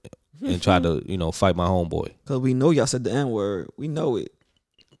N-word and tried to fight my homeboy. Cause we know y'all said the N-word. We know it.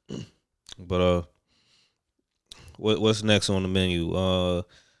 But what's next on the menu?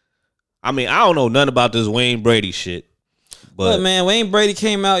 I mean, I don't know nothing about this Wayne Brady shit. But man, Wayne Brady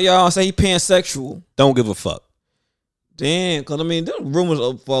came out, y'all, and said he pansexual. Don't give a fuck. Damn, because I mean, there were rumors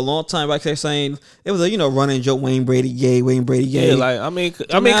for a long time. Like they're saying it was a running joke. Wayne Brady gay. Yeah, like I mean,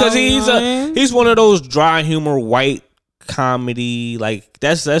 because he's one of those dry humor white comedy. Like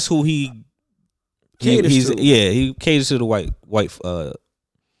that's who he caters to. Yeah, he caters to the white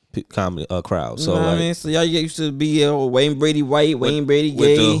comedy crowd. So I mean, so y'all used to be Wayne Brady white, Wayne Brady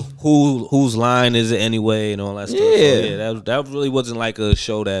gay. With whose line is it anyway, and all that stuff. Yeah, so yeah, that really wasn't like a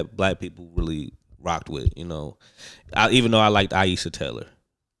show that black people really rocked with. Even though I liked Aisha Taylor,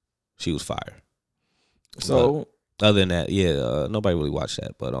 she was fire. So but other than that, yeah, nobody really watched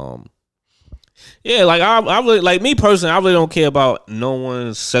that. But yeah, like I really like me personally. I really don't care about no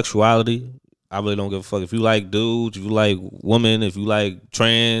one's sexuality. I really don't give a fuck if you like dudes, if you like women, if you like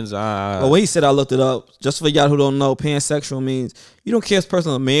trans. Well, when he said, I looked it up. Just for y'all who don't know, pansexual means you don't care if it's a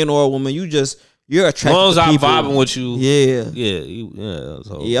person, a man or a woman. You're attracted. As long as I'm vibing with you, yeah.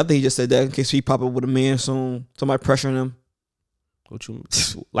 So. Yeah, I think he just said that in case he pop up with a man soon. Somebody pressuring him. What you?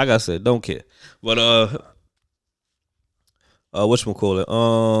 Like I said, don't care. But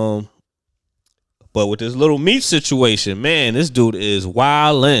whatchamacallit? But with this Little Meat situation, man, this dude is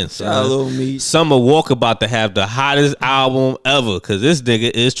wildin'. Little Meat. Summer Walker about to have the hottest album ever because this nigga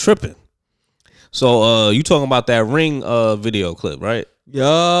is tripping. So you talking about that Ring video clip, right?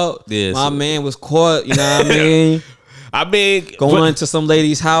 Yo, yeah, my man was caught. You know what I mean? Going into some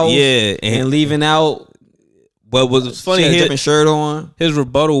lady's house, yeah, and leaving out. But what's funny, his different shirt on. His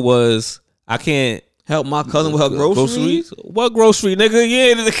rebuttal was, "I can't help my cousin with her groceries." What grocery, nigga?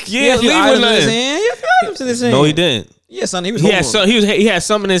 Yeah, leave with nothing. No, he didn't. Yeah, son, he was. He had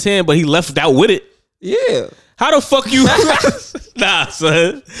something in his hand, but he left out with it. Yeah. How the fuck you? Nah,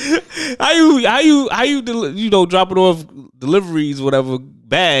 son. how you dropping off deliveries, whatever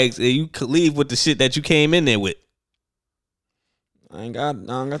bags, and you could leave with the shit that you came in there with. I don't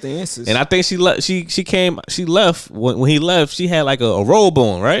got the answers. And I think she left when he left. She had like a robe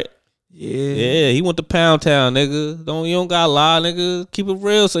on, right? Yeah. He went to Pound Town, nigga. You don't gotta lie, nigga. Keep it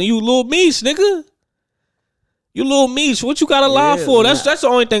real, son. You little meech, nigga. You little meech. What you gotta lie for? That's the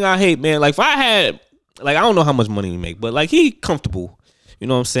only thing I hate, man. Like if I had, like I don't know how much money he make, but like he comfortable. You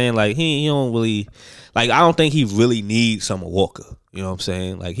know what I'm saying? Like he don't really, like I don't think he really needs Summer Walker. You know what I'm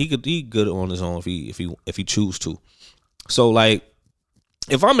saying? Like he good on his own if he choose to. So like.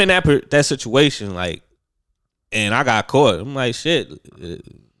 If I'm in that situation, like, and I got caught, I'm like, shit,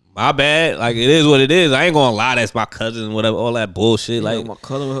 my bad. Like, it is what it is. I ain't gonna lie, that's my cousin, whatever, all that bullshit. Like, my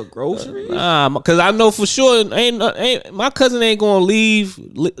cousin with her groceries. Cause I know for sure, ain't my cousin ain't gonna leave,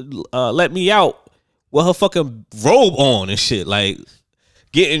 let me out with her fucking robe on and shit, like,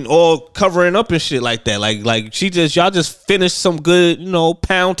 getting all covering up and shit like that. Like y'all just finished some good,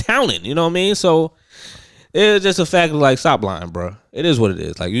 pound towning. You know what I mean? So. It's just a fact of like, stop lying, bro. It is what it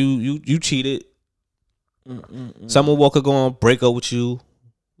is. Like you cheated. Summer Walker gonna break up with you,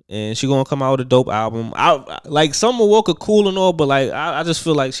 and she gonna come out with a dope album. Like Summer Walker cool and all, but like I just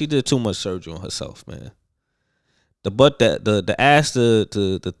feel like she did too much surgery on herself, man. The ass to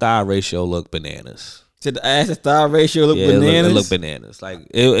thigh ratio look bananas. To the ass to thigh ratio look bananas. It look bananas. Like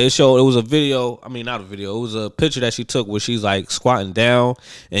it showed. It was a video. I mean, not a video. It was a picture that she took where she's like squatting down,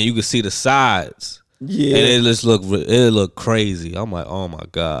 and you could see the sides. Yeah, and it looked crazy. I'm like, oh my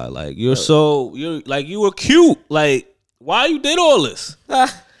god, like you were cute. Like, why you did all this?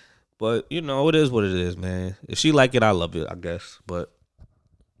 But it is what it is, man. If she like it, I love it, I guess. But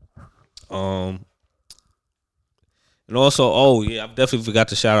and also, I definitely forgot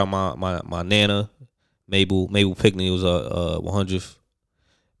to shout out my nana, Mabel Pickney. It was a 100th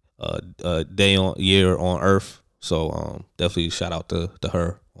year on Earth. So definitely shout out to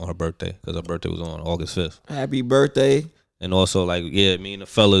her on her birthday, because her birthday was on August 5th. Happy birthday. And also, like, me and the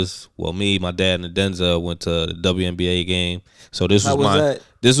fellas, me, my dad, and Denzel went to the WNBA game. So this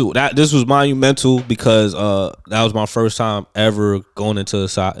was monumental because that was my first time ever going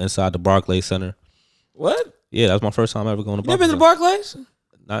inside the Barclays Center. What? Yeah, that was my first time ever going to Barclays. You ever been to Barclays?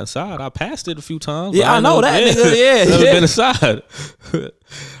 Not inside. I passed it a few times. Yeah, I know that nigga. Yeah, never been inside.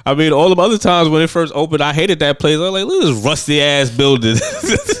 I mean, all the other times when it first opened, I hated that place. I was like, look at this rusty ass building.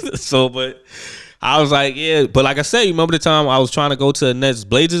 So, but I was like, yeah. But like I said, you remember the time I was trying to go to the Nets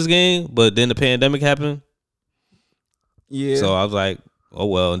Blazers game, but then the pandemic happened. Yeah. So I was like, oh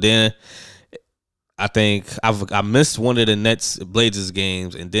well. And then I think I missed one of the Nets Blazers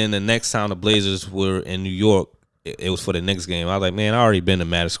games, and then the next time the Blazers were in New York, it was for the next game. I was like, man, I already been to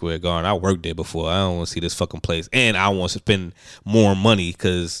Madison Square Garden. I worked there before. I don't want to see this fucking place. And I want to spend more money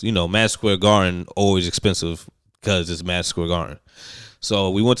because, Madison Square Garden always expensive because it's Madison Square Garden. So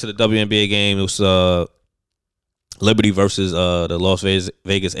we went to the WNBA game. It was Liberty versus the Las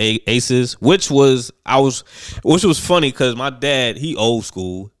Vegas Aces, which was funny because my dad, he old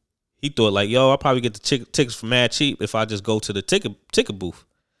school. He thought like, yo, I'll probably get the tickets for mad cheap if I just go to the ticket booth.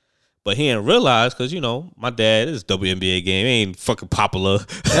 But he didn't realize because, my dad, this WNBA game ain't fucking popular.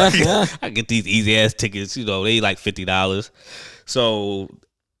 I get these easy ass tickets, they like $50. So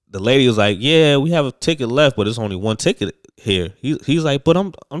the lady was like, yeah, we have a ticket left, but it's only one ticket here. He's like, but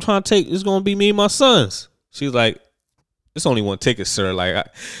I'm trying to take, it's going to be me and my sons. She's like, it's only one ticket, sir. Like,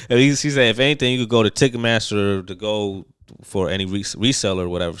 she said, if anything, you could go to Ticketmaster to go for any reseller or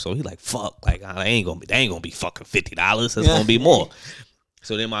whatever. So he like, fuck, like, they ain't going to be fucking $50. It's going to be more.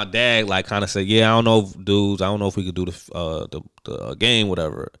 So then my dad like kind of said, yeah, I don't know, dudes. I don't know if we could do the game,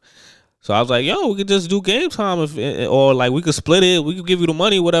 whatever. So I was like, yo, we could just do game time, or like we could split it. We could give you the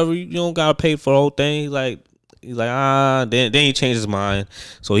money, whatever. You don't gotta pay for the whole thing. He's like, Then he changed his mind,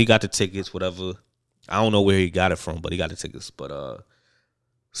 so he got the tickets, whatever. I don't know where he got it from, but he got the tickets. But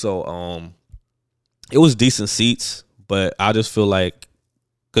it was decent seats, but I just feel like,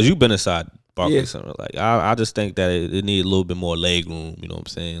 cause you've been inside Barclays Center, like I just think that it needed a little bit more leg room. You know what I'm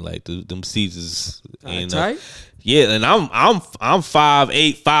saying? Like them seats is tight. Yeah, and I'm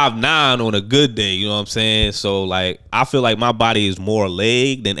 5'8", 5'9" on a good day. You know what I'm saying? So like I feel like my body is more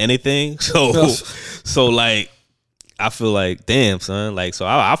leg than anything. So like I feel like, damn son, like so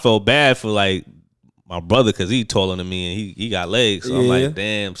I felt bad for like my brother because he taller than me and he got legs. So I'm like,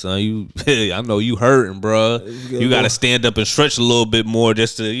 damn son, I know you hurting, bro. You got to stand up and stretch a little bit more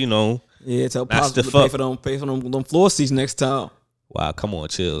just to Yeah, tell Pops to pay for them floor seats next time. Wow, come on,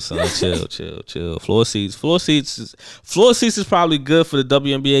 chill, son, chill. Floor seats is probably good for the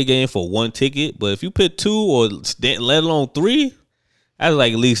WNBA game for one ticket, but if you put two or let alone three, That's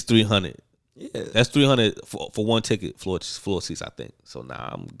like at least 300. Yeah. That's 300 for one ticket floor seats, I think. So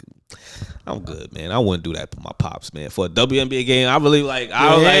I'm good, man. I wouldn't do that for my pops, man. For a WNBA game, I really like.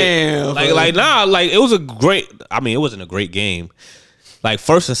 I was like it was a great. I mean, it wasn't a great game. Like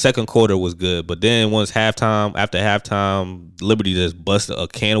first and second quarter was good, but then once after halftime, Liberty just busted a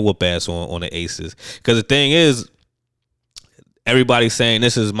can of whoop ass on the Aces. Because the thing is, everybody's saying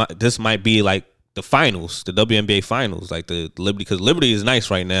this might be like the finals, the WNBA finals, like the Liberty, because Liberty is nice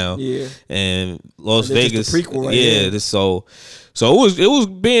right now. Yeah. And Las Vegas, just the prequel right here. So it was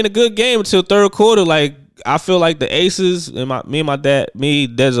being a good game until third quarter. Like I feel like the Aces and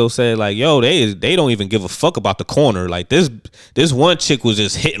Dezo said like, yo, they don't even give a fuck about the corner. Like this one chick was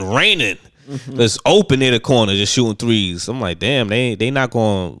just raining, just open in the corner, just shooting threes. I'm like, damn, they not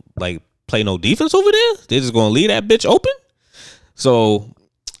gonna like play no defense over there. They just gonna leave that bitch open. So.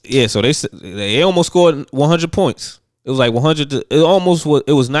 Yeah, so they almost scored 100 points. It was like 100.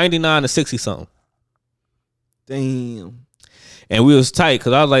 It was 99 to 60 something. Damn. And we was tight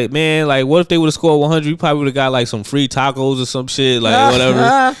because I was like, man, like what if they would have scored 100? We probably would have got like some free tacos or some shit, like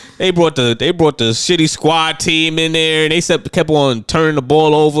whatever. They brought the shitty squad team in there, and they kept on turning the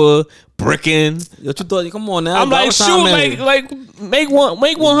ball over, bricking. What you thought? Come on now. I'm like, shoot, like make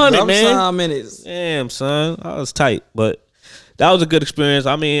 100, man. Minutes. Damn, son, I was tight, but. That was a good experience.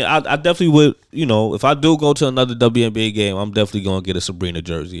 I mean, I definitely would, if I do go to another WNBA game, I'm definitely gonna get a Sabrina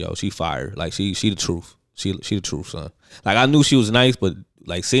jersey, yo. She fire. Like she the truth. She the truth, son. Like I knew she was nice, but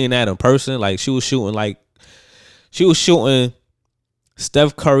like seeing that in person, like she was shooting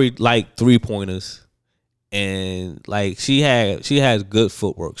Steph Curry like 3-pointers, and like she has good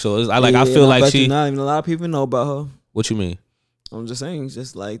footwork. So it's, I feel like she. Not even a lot of people know about her. What you mean? I'm just saying,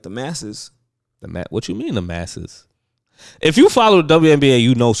 just like the masses. What you mean the masses? If you follow the WNBA,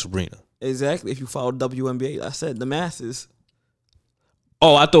 you know Sabrina. Exactly. If you follow WNBA, I said the masses.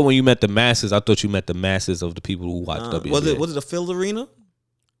 Oh, I thought when you meant the masses, I thought you meant the masses of the people who watch WNBA. Was it a filled arena?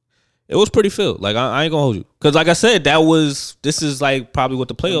 It was pretty filled. Like I ain't gonna hold you, because like I said, this is like probably what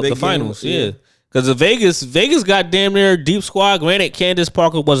the finals. Yeah. Because the Vegas got damn near deep squad. Granted, Candace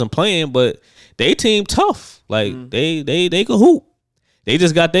Parker wasn't playing, but they team tough. Like they could hoop. They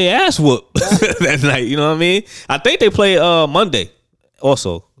just got their ass whooped that night. You know what I mean? I think they play Monday.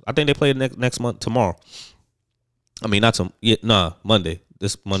 Also, I think they play next month tomorrow. I mean, Monday.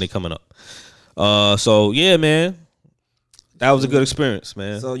 This Monday coming up. So yeah, man, that was a good experience,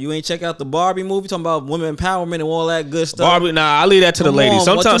 man. So you ain't check out the Barbie movie talking about women empowerment and all that good stuff? Barbie, I leave that to the ladies.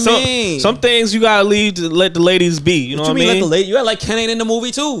 Sometimes some things you gotta leave to let the ladies be. You know what I mean? Let the lady, you act like Ken ain't in the movie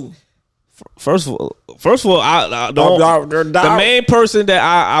too. First of all, the main person that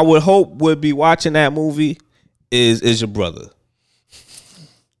I would hope would be watching that movie is your brother.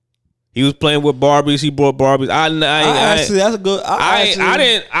 He was playing with Barbies. He brought Barbies. Actually, that's a good.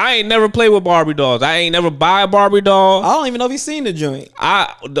 I ain't never played with Barbie dolls. I ain't never buy a Barbie doll. I don't even know if he's seen the joint.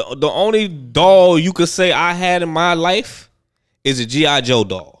 The only doll you could say I had in my life is a G.I. Joe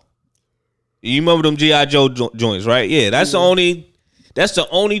doll. You remember them G.I. Joe joints, right? Yeah, that's the only. That's the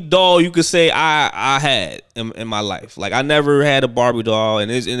only doll you could say I had in my life. Like I never had a Barbie doll, and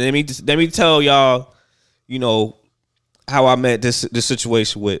let me tell y'all, how I met this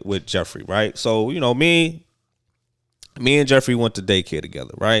situation with Jeffrey, right? So me and Jeffrey went to daycare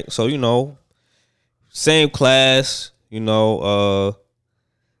together, right? So same class,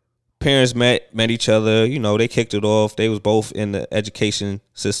 parents met each other, they kicked it off. They was both in the education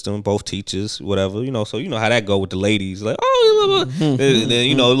system, both teachers, whatever, so how that go with the ladies, like, then,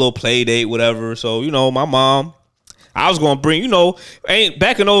 a little play date, whatever. So, my mom, I was gonna bring, ain't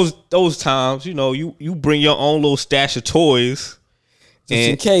back in those times, you bring your own little stash of toys. Just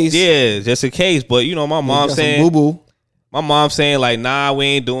in case. Yeah, just in case. But my mom saying boo-boo. My mom saying like, nah, we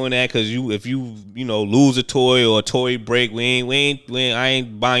ain't doing that because if you lose a toy or a toy break, I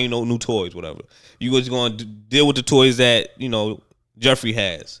ain't buying you no new toys, whatever. You was going to deal with the toys that Jeffrey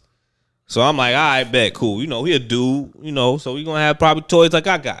has. So I'm like, all right, bet, cool. He a dude, so we gonna have probably toys like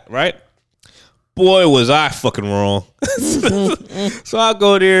I got, right? Boy, was I fucking wrong. So I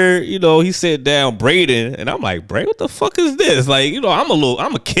go there, he sit down, Braden, and I'm like, Braden, what the fuck is this? Like,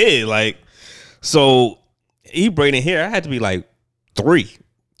 I'm a kid, like, so. He braiding hair. I had to be like 3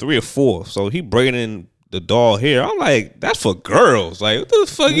 or 4. So he braiding the doll hair. I'm like, that's for girls. Like, what the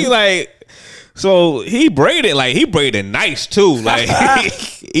fuck? He like, so he braided nice too. Like,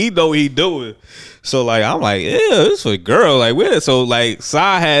 he know what he doing. So like, I'm like, yeah, this for girls. Like, where? So like,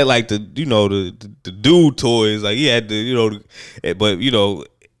 Sai had like the dude toys. Like he had but you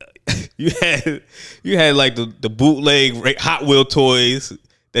had like the bootleg Hot Wheel toys.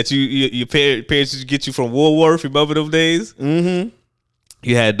 That your parents used to get you from Woolworth, remember those days? Mm-hmm.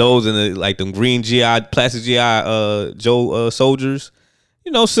 You had those in the like them green GI, plastic GI Joe soldiers.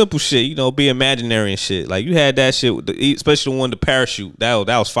 You know, simple shit. You know, be imaginary and shit. Like you had that shit, especially the one the parachute. That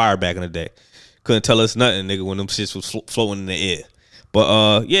was fire back in the day. Couldn't tell us nothing, nigga, when them shits was floating in the air.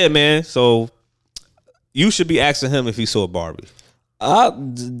 But yeah, man. So you should be asking him if he saw Barbie. I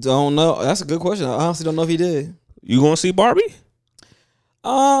don't know. That's a good question. I honestly don't know if he did. You gonna see Barbie?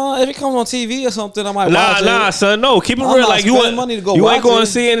 If it comes on TV or something, I might watch it. Nah, son. No, keep it I'm real. not Like you spending money to go you watch ain't going it.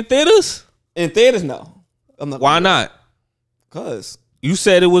 to see it in theaters? In theaters, no. I'm not. Why not? Cause You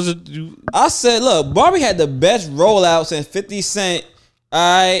said it was I said, look, Barbie had the best rollout since 50 Cent.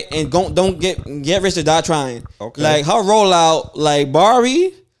 Alright, and don't get rich or die trying. Okay. Like her rollout, like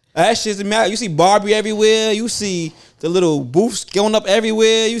Barbie, that shit's mad. You see Barbie everywhere. You see the little booths going up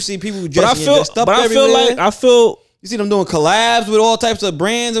everywhere. You see people dressed up everywhere. I feel You see them doing collabs with all types of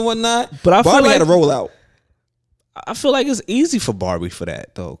brands and whatnot. But I feel Barbie like- had a rollout. I feel like it's easy for Barbie for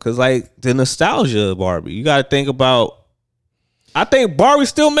that though, cause like the nostalgia of Barbie. You got to think about. I think Barbie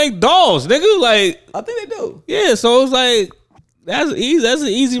still make dolls, nigga. Like I think they do. yeah, so it's like that's easy. That's an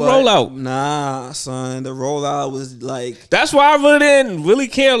easy But rollout. Nah, son, the rollout was like That's why I really didn't really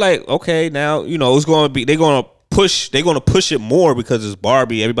care. Like okay, now you know it's gonna be they're gonna push it more because it's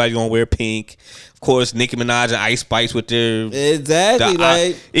Barbie. Everybody's gonna wear pink. Of course, Nicki Minaj and Ice Spice with their exactly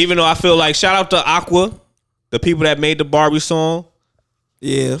like even though I feel like shout out to Aqua, the people that made the Barbie song.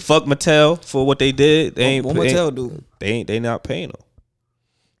 yeah. Fuck Mattel for what they did. They ain't What Mattel do? They not paying them.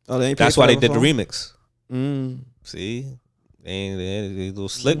 Oh, they ain't That's paid why for they that did the song? remix. See, they little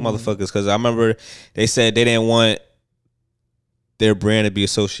slick motherfuckers. Because I remember they said they didn't want their brand to be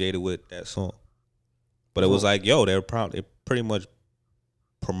associated with that song, but it was like, yo, they're pretty much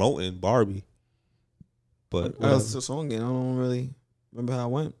promoting Barbie. But That's the song again. I don't really remember how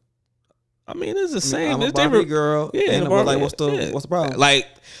it went. I mean, it's the same. I'm a It's Barbie different. girl. Yeah, and the I'm Barbie, like, what's the problem? Like,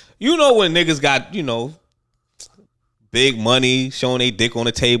 you know when niggas got, you know, big money showing they dick on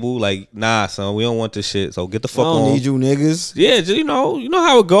the table. Like, nah, son, we don't want this shit. So get the I fuck don't on. need you niggas. Yeah, you know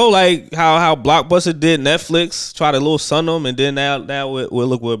how it go. Like how Blockbuster did Netflix, try to little sun them, and then now we'll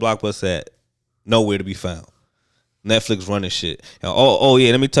look where Blockbuster at. Nowhere to be found. Netflix running shit. And oh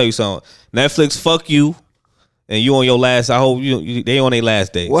yeah, let me tell you something. Netflix, fuck you, and you on your last. I hope they on their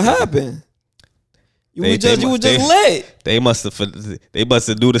last day. What happened? You They- were just they- lit. They must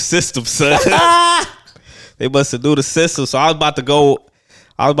have do the system, son. They must have do the system. So I was about to go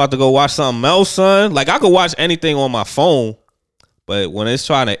watch something else, son. Like I could watch anything on my phone, but when it's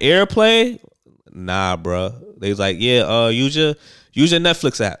trying to airplay, nah, bro. They was like, yeah, use your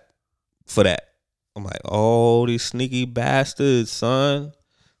Netflix app for that. I'm like, oh, these sneaky bastards, son.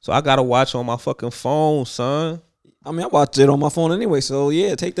 So I gotta watch on my fucking phone, son. I mean, I watched it on my phone anyway, so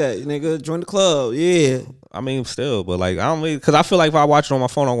yeah, take that, nigga. Join the club, yeah. I mean, still, but like I don't really, cause I feel like if I watch it on my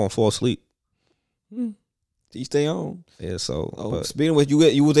phone, I'm gonna fall asleep. You stay on. Yeah, so. Oh, but- speaking of which,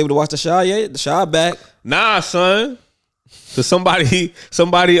 you was able to watch The Shy yet? The Shy back. Nah, son. So somebody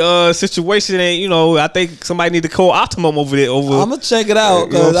situation ain't, you know, I think somebody need to call Optimum over there. I'm gonna check it out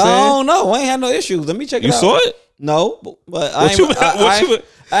You know what because I'm I saying? don't know. I ain't had no issues. Let me check it You out. saw it? No, but I What ain't, you- I what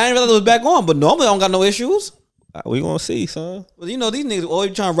didn't realize it was back on. But normally I don't got no issues. We gonna see, son. But you know these niggas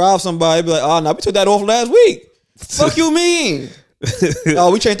always trying to rob somebody. Be like, oh no, we took that off last week. Fuck you mean?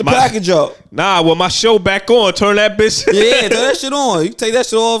 Oh, we changed the package up. Nah, well, my show back on. Turn that bitch. Yeah, turn that shit on. You take that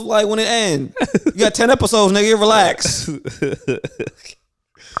shit off like when it ends. You got 10 episodes, nigga. Relax.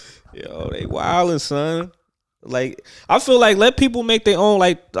 Yo, they wildin', son. Like, I feel like let people make their own.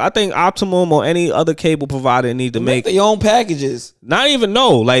 Like, I think Optimum or any other cable provider need to make their own packages. not even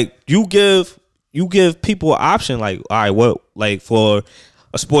know. Like, you give people an option. Like, all right, what? Like for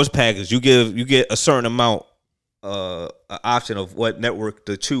a sports package, you get a certain amount, an option of what network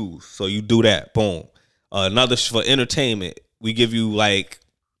to choose. So you do that. Boom. Another for entertainment, we give you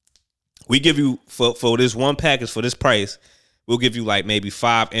for this one package for this price. We'll give you like maybe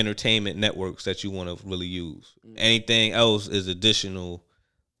 5 entertainment networks that you want to really use. Anything else is additional,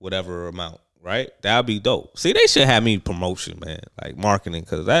 whatever amount, right? That'd be dope. See, they should have me promotion, man, like marketing,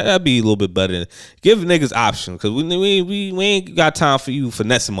 because that'd be a little bit better. Give niggas options, because we ain't got time for you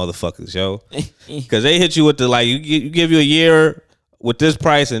finessing motherfuckers, yo. Because they hit you with the like, you give you a year with this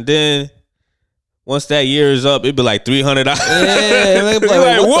price, and then once that year is up, it'd be like $300. Yeah, You're like,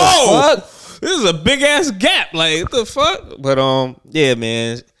 like, what whoa. the fuck? This is a big ass gap. Like, what the fuck? But yeah,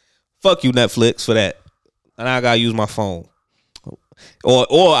 man. Fuck you, Netflix, for that. And I gotta use my phone.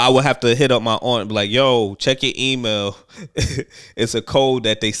 Or I would have to hit up my aunt and be like, yo, check your email. It's a code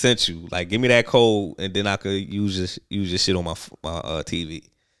that they sent you. Like, give me that code, and then I could use your shit on my TV.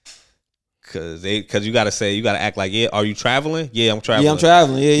 Cause you gotta act like, yeah, are you traveling? Yeah, I'm traveling. Yeah, I'm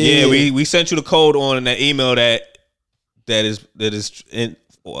traveling. Yeah. We sent you the code on that email that is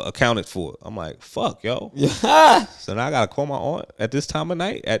accounted for. I'm like, fuck, yo. Yeah. So now I gotta call my aunt at this time of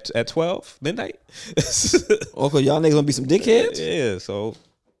night at 12 midnight. Okay, y'all niggas gonna be some dickheads. Yeah. So,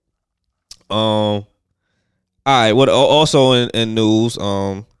 all right. What also in news,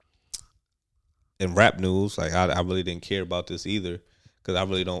 in rap news, like I really didn't care about this either. Because I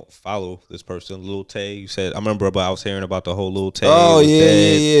really don't follow this person, Lil Tay. You said I was hearing about the whole Lil Tay. Oh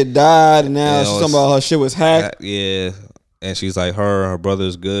yeah, died, and now she's talking about her shit was hacked. Yeah, and she's like her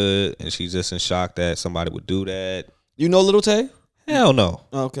brother's good, and she's just in shock that somebody would do that. You know Lil Tay? Hell no.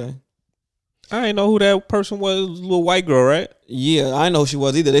 Okay. I didn't know who that person was. A little white girl, right? Yeah, I know who she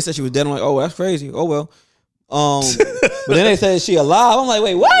was either. They said she was dead. I'm like, oh, that's crazy. Oh well. But then they said she alive. I'm like,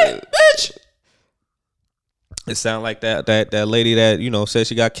 wait, what, bitch? It sounded like that lady that said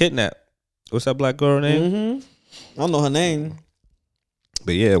she got kidnapped. What's that black girl name? Mm-hmm. I don't know her name.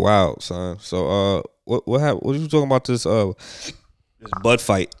 But yeah, wow, son. So what happened? What you talking about this Bud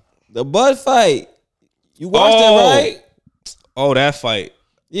fight? The Bud fight. You watched it, right? Oh, that fight.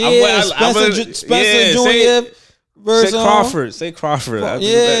 Yeah, Spencer Jr. versus Crawford. Say Crawford.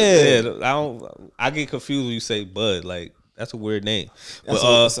 Yeah. I get confused when you say Bud. Like that's a weird name. That's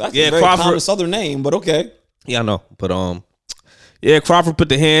a very Crawford. common Southern name, but okay. Yeah, I know. But Crawford put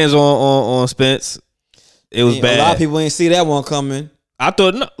the hands on Spence. It was bad. A lot of people ain't see that one coming. I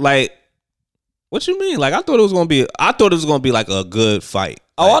thought what you mean? Like I thought it was gonna be like a good fight.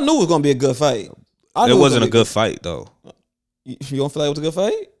 Oh, I knew it was gonna be a good fight. It wasn't a good fight though. You don't feel like it was a good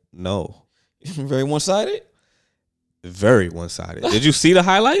fight? No. Very one-sided? Very one-sided. Did you see the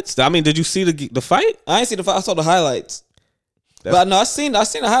highlights? I mean, did you see the fight? I ain't see the fight. I saw the highlights. But no, I seen the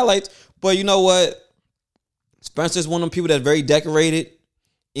highlights. But you know what? Spencer's one of them people that's very decorated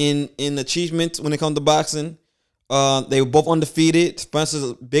in achievements when it comes to boxing. They were both undefeated.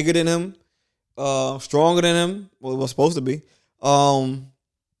 Spencer's bigger than him, stronger than him. Well, it was supposed to be.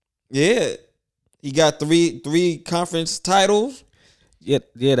 Yeah, he got three conference titles. Yeah,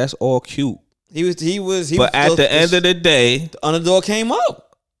 that's all cute. He was. But at the end of the day, the underdog came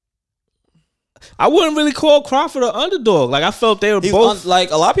up. I wouldn't really call Crawford an underdog. Like I felt they were both like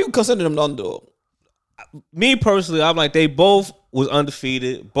a lot of people consider him the underdog. Me personally, I'm like they both was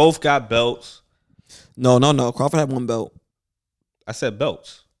undefeated. Both got belts. No. Crawford had one belt. I said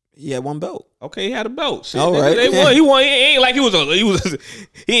belts. He had one belt. Okay, he had a belt. Shit, all right, they won. He won. He ain't like he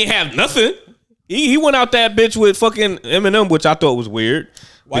ain't have nothing. He went out that bitch with fucking Eminem, which I thought was weird.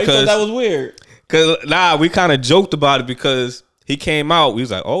 Why you thought that was weird? Because we kind of joked about it because he came out. We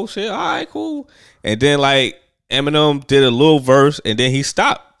was like, oh shit, all right, cool. And then like Eminem did a little verse, and then he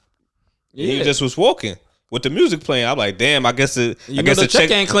stopped. Yeah. He just was walking with the music playing. I'm like, damn. I guess the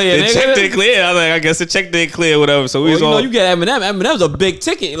check ain't clear. The check didn't clear. I was like, I guess the check didn't clear. Whatever. So we you get Eminem. Eminem's a big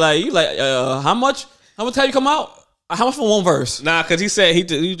ticket. Like you like how much? How much time you come out? How much for one verse? Nah, because he said he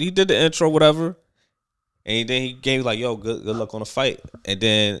did the intro, whatever, and then he gave like, yo, good luck on the fight, and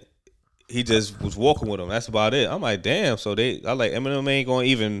then he just was walking with him. That's about it. I'm like, damn. So I like Eminem ain't gonna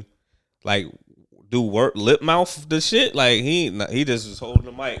even like do lip mouth the shit. Like he just was holding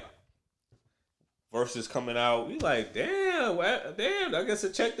the mic. Versus coming out, we like, damn. I guess the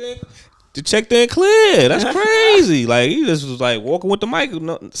check didn't clear. That's crazy. Like he just was like walking with the mic,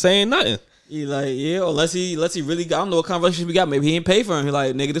 saying nothing. He like, yeah, unless he really got, I don't know what conversation we got. Maybe he ain't pay for him. He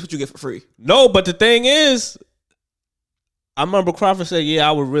like, nigga, this what you get for free. No, but the thing is, I remember Crawford said, yeah,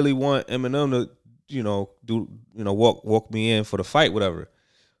 I would really want Eminem to, walk me in for the fight, whatever.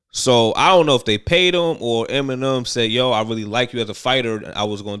 So I don't know if they paid him or Eminem said, yo, I really like you as a fighter and I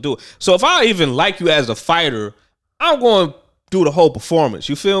was going to do it. So if I even like you as a fighter, I'm going to do the whole performance.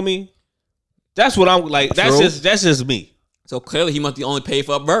 You feel me? That's what I'm like. That's just me. So clearly he must be only paid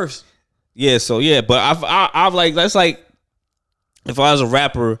for a verse. Yeah. So yeah, but I've like, that's like if I was a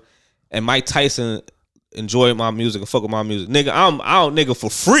rapper and Mike Tyson enjoyed my music and fuck with my music, nigga, I'm out nigga for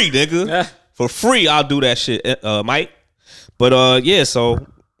free, nigga. Yeah. For free, I'll do that shit, Mike. But yeah, so.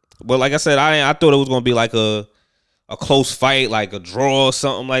 But like I said, I thought it was gonna be like a close fight, like a draw or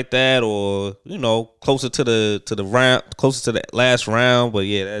something like that, or closer to the round, closer to the last round. But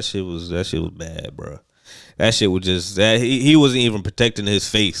yeah, that shit was bad, bro. That shit was just that he wasn't even protecting his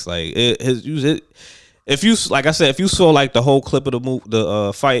face. Like if you like I said, if you saw like the whole clip of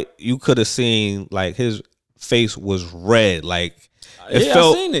the fight, you could have seen like his face was red. Like I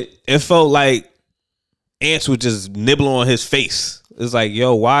seen it. It felt like ants were just nibbling on his face. It's like,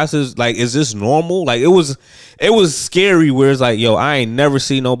 yo, why is this like? Is this normal? Like it was scary. Where it's like, yo, I ain't never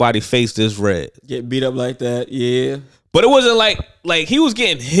seen nobody face this red. Get beat up like that, yeah. But it wasn't like he was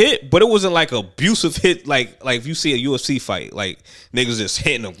getting hit, but it wasn't like abusive hit like if you see a UFC fight, like niggas just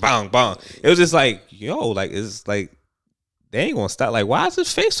hitting him, bang, bang. It was just like, yo, like it's like they ain't gonna stop. Like, why is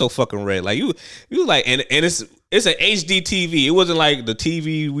his face so fucking red? Like you like, and it's an HD TV. It wasn't like the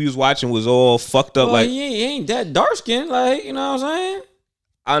TV we was watching was all fucked up. Well, like he ain't that dark skinned, like, you know what I'm saying?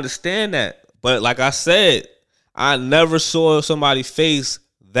 I understand that, but like I said, I never saw somebody's face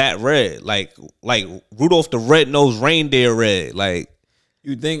that red, like Rudolph the Red-Nosed Reindeer red. Like,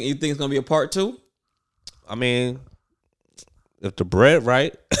 You think it's gonna be a part 2? I mean, if the bread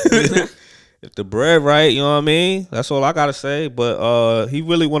right, if the bread right, you know what I mean. That's all I gotta say. But he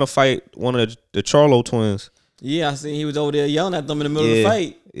really want to fight one of the Charlo twins. Yeah, I seen he was over there yelling at them in the middle of the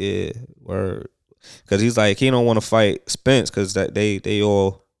fight. Yeah, word. Because he's like, he don't want to fight Spence because that they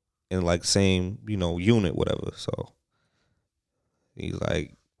all in like same, you know, unit, whatever. So he's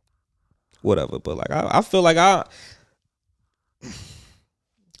like, whatever. But like I feel like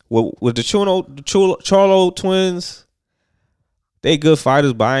with the Charlo twins, they good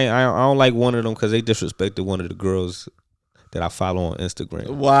fighters, but I don't like one of them because they disrespected one of the girls that I follow on Instagram.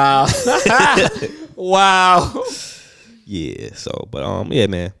 Wow. Wow. Yeah. So, but yeah,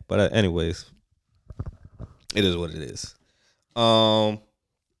 man. But anyways, it is what it is. All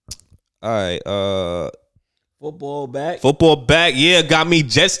right. Football back. Football back. Yeah, got me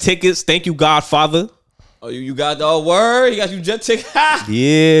Jets tickets. Thank you, Godfather. Oh, you got the word? You got you jet ticket?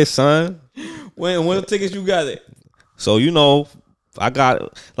 Yeah, son. When the tickets you got it? So you know, I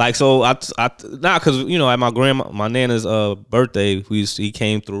got like so I because you know at my nana's birthday he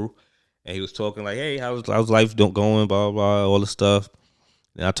came through and he was talking like, hey, how's life going, blah blah blah, all the stuff.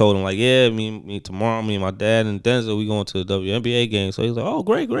 And I told him like, yeah, me tomorrow, me and my dad and Denzel, we going to the WNBA game. So he's like, oh,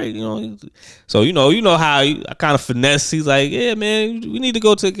 great, you know. So you know how I kind of finesse. He's like, yeah, man, we need to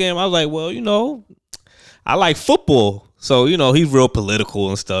go to the game. I was like, well, you know, I like football. So you know he's real political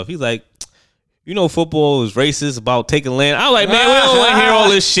and stuff. He's like, you know, football is racist about taking land. I was like, man, we don't want to hear all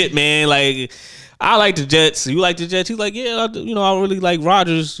this shit, man. Like, I like the Jets. You like the Jets? He's like, yeah, I really like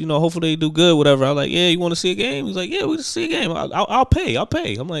Rodgers. You know, hopefully they do good, whatever. I was like, yeah, you want to see a game? He's like, yeah, we just see a game. I'll pay.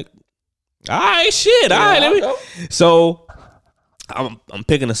 I'm like, all right, shit, all right. Let me. So I'm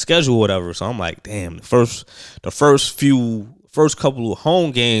picking a schedule, whatever. So I'm like, damn, the first couple of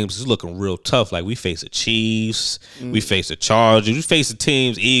home games is looking real tough. Like we face the Chiefs, we face the Chargers, we face the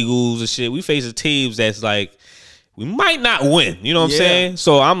teams, Eagles and shit. We face the teams that's like we might not win. You know what I'm saying?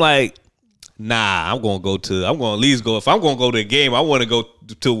 So I'm like, nah, I'm gonna at least go. If I'm gonna go to a game, I want to go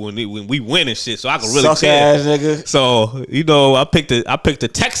to when we win and shit, so I can really suck ass nigga. So you know, I picked the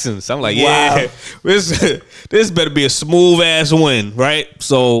Texans. I'm like, yeah, this better be a smooth ass win, right?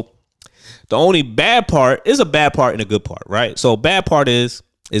 So the only bad part is a bad part and a good part, right? So bad part is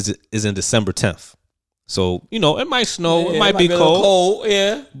in December 10th. So you know, it might snow, it might be cold,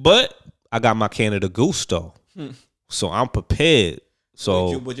 yeah. But I got my Canada Goose though, so I'm prepared.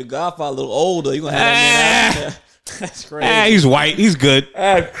 So, but your Godfather a little older. You gonna have that man out there. That's crazy. He's white. He's good.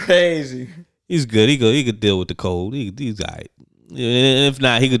 That's crazy. He's good. He could deal with the cold. He's all right. And if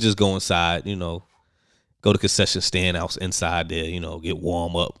not, he could just go inside. You know, go to concession stand out inside there. You know, get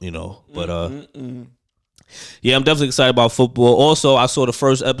warm up. You know, but yeah, I'm definitely excited about football. Also, I saw the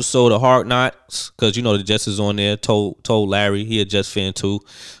first episode of Hard Knocks because you know the Jets is on there. Told Larry he a Jets fan too.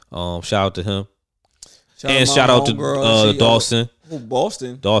 Shout out to him. Shout out to Dawson. Who,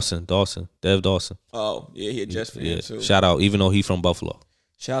 Boston? Dawson. Dev Dawson. Oh, yeah, he a Jets fan too. Shout out, even though he from Buffalo.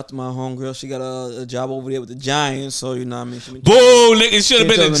 Shout out to my homegirl. She got a job over there with the Giants, so you know what I mean. Boo, nigga, it should have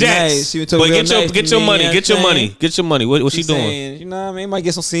been the Jets. Nice. But get your money. Get your money. What she doing? You know what I mean? Might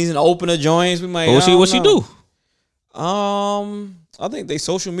get some season opener joints. We might. What she do? I think they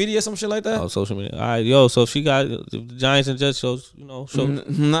social media, some shit like that. Oh, social media. All right, yo. So if she got the Giants and Jets shows, you know,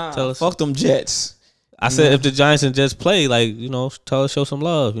 nah, tell us. Fuck them Jets. I said if the Giants and Jets play, like, you know, tell us, show some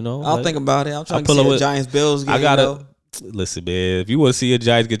love, you know. I'll think about it. I'm trying to see the Giants Bills game. I gotta listen, man. If you want to see a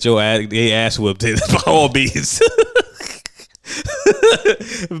Giants get your ass whipped, by all means.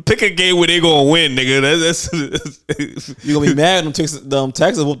 Pick a game where they gonna win, nigga. That's you gonna be mad when them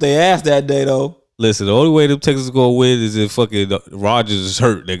Texans whoop their ass that day though. Listen, the only way them Texans gonna win is if fucking Rodgers is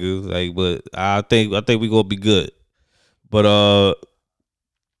hurt, nigga. Like, but I think we gonna be good. But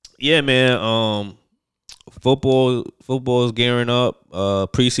yeah, man. Football is gearing up.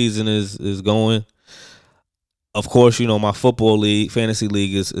 Preseason is going. Of course, you know my football league, fantasy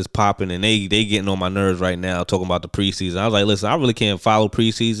league is popping, and they getting on my nerves right now talking about the preseason. I was like, listen, I really can't follow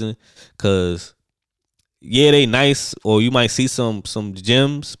preseason because yeah, they nice, or you might see some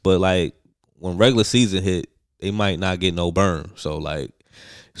gems, but like when regular season hit, they might not get no burn. So like,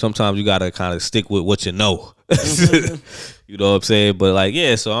 sometimes you gotta kind of stick with what you know. You know what I'm saying? But like,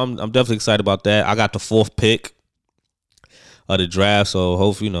 yeah, so I'm definitely excited about that. I got the 4th pick of the draft, so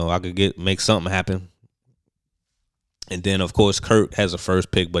hopefully, I could make something happen. And then of course Kurt has a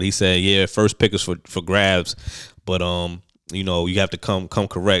first pick, but he said, yeah, first pick is for grabs, but you have to come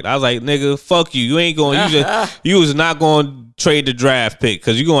correct. I was like, nigga, fuck you. You ain't going. You was not going to trade the draft pick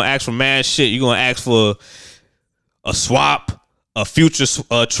because you gonna ask for mad shit. You gonna ask for a swap, a future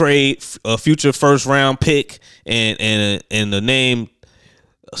trade, a future first round pick, and the name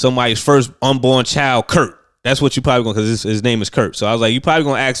somebody's first unborn child, Kurt. That's what you probably gonna, because his name is Kurt. So I was like, you probably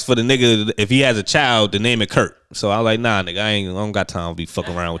gonna ask for the nigga, if he has a child, to name it Kurt. So I was like, nah, nigga, I don't got time to be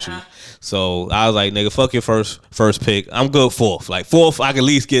fucking around with you. So I was like, nigga, fuck your first pick. I'm good 4th. Like 4th, I can at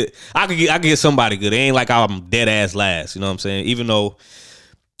least I could get somebody good. It ain't like I'm dead ass last. You know what I'm saying? Even though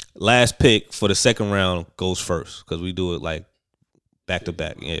last pick for the second round goes first, because we do it like back to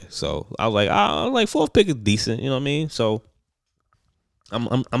back. Yeah. So I was like, 4th pick is decent. You know what I mean? So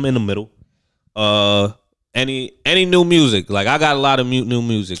I'm in the middle. Any new music? Like, I got a lot of new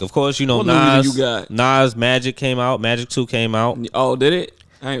music. Of course, what Nas. You got? Nas Magic came out. Magic 2 came out. Oh, did it?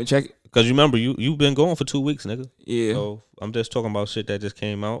 I ain't even check it. Because you remember, you've been going for 2 weeks, nigga. Yeah. So I'm just talking about shit that just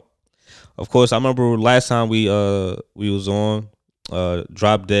came out. Of course, I remember last time we was on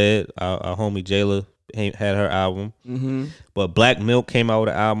Drop Dead. Our homie Jayla had her album. Mm-hmm. But Black Milk came out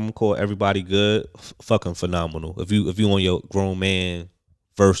with an album called Everybody Good. Fucking phenomenal. If you on your grown man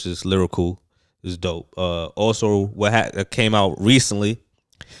versus lyrical, is dope. Also, what came out recently,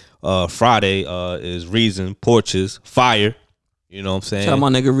 Friday, is Reason Porches Fire. You know what I'm saying? Shout out my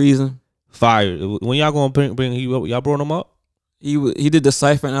nigga Reason. Fire. When y'all gonna bring y'all brought him up? He did the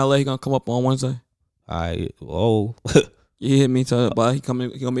cypher in LA. He gonna come up on Wednesday. He hit me but he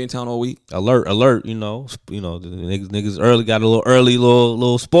gonna be in town all week. Alert. The niggas early got a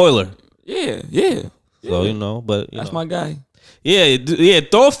little spoiler. Yeah. So but that's my guy. Yeah.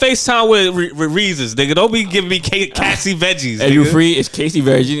 Throw a FaceTime with Reasons, nigga. Don't be giving me Cassie veggies. Hey, you free? It's Casey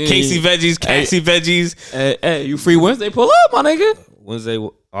Veggies. Cassie veggies. Hey, you free Wednesday? Pull up, my nigga. Wednesday.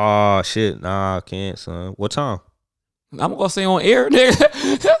 Oh shit, nah, I can't, son. What time? I'm gonna say on air,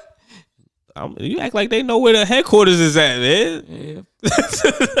 nigga. You act like they know where the headquarters is at, man. Yeah.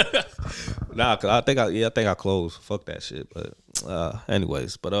 Nah, cause I think I closed. Fuck that shit. But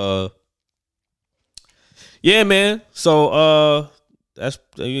anyways, yeah, man. So that's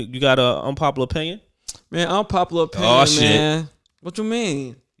you got an unpopular opinion? Man, unpopular opinion. Oh shit. Man. What you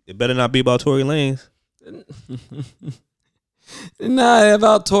mean? It better not be about Tory Lanez. Nah,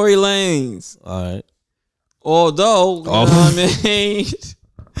 about Tory Lanez. All right. Although, you know what I mean?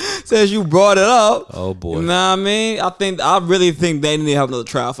 Since you brought it up. Oh boy. You know what I mean? I really think they need to have another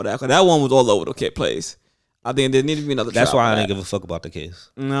trial for that. Because that one was all over the place. I think there needed to be another trial. That's why I didn't give a fuck about the case.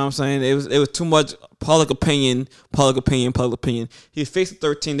 You know what I'm saying? It was too much public opinion. He was facing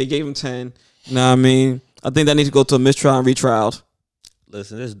 13. They gave him 10. You know what I mean? I think that needs to go to a mistrial and retrial.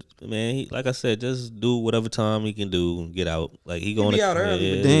 Listen, this man, like I said, just do whatever time he can do and get out. Like he going to be out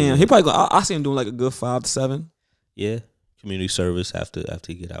early. Yeah, damn, he probably go. I see him doing like a good 5 to 7. Yeah, community service after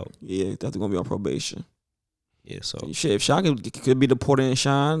he get out. Yeah, that's gonna be on probation. Yeah, so shit. If Sean could be deported and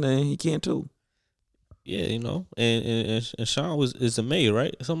Sean, then he can too. Yeah, and Sean is the mayor,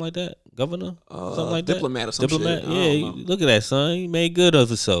 right? Something like that, governor, something like diplomat that. Or some diplomat. Shit. Yeah, look at that, son. He made good of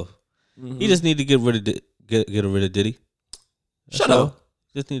himself. Mm-hmm. He just need to get rid of Diddy. Shut up.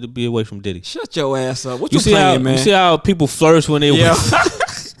 Just need to be away from Diddy. Shut your ass up. What you see playing, man? You see how people flourish when they yeah.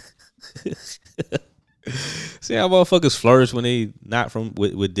 See how motherfuckers flourish when they not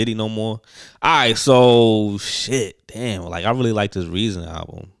with Diddy no more. All right, so shit, damn. Like I really like this Reason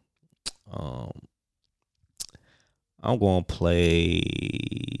album. I'm gonna play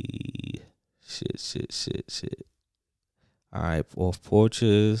shit. All right, Off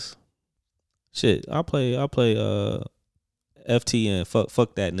Porches. Shit, I'll play FT and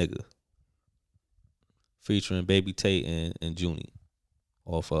fuck that nigga. Featuring Baby Tate and Junie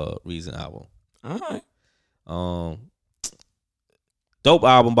off Reason album. All right. Dope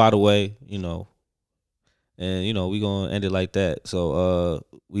album, by the way, and we gonna end it like that. So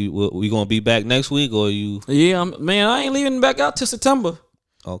we gonna be back next week, or you? Yeah, man, I ain't leaving back out till September.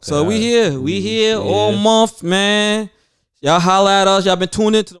 Okay. So we here all month, man. Y'all holla at us. Y'all been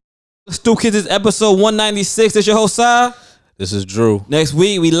tuning in to the StoopKidz episode 196. This your host, Si. This is Drew. Next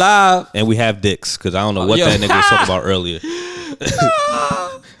week we live, and we have dicks because I don't know what that nigga was talking about earlier.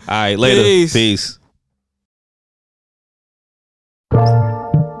 All right, later. Peace.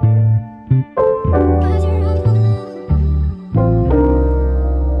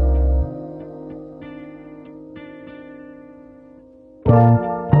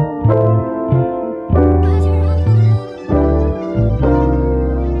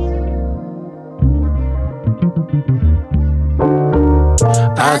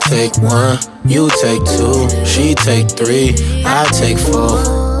 I take 1, you take 2, she take 3, I take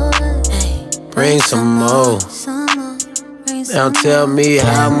 4. Bring some more. Now tell me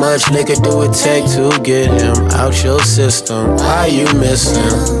how much liquor do it take to get him out your system? Why you miss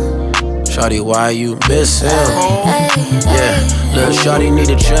him? Shawty, why you miss him? Yeah, little shawty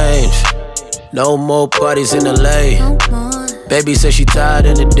need a change. No more parties in LA. Baby says she tired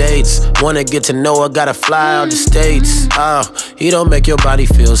of the dates. Wanna get to know her, gotta fly out the States. He don't make your body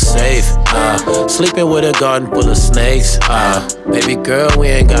feel safe. Sleeping with a garden full of snakes. Baby girl, we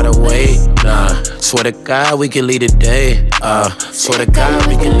ain't gotta wait. Nah, swear to God, we can lead a day. Swear to God,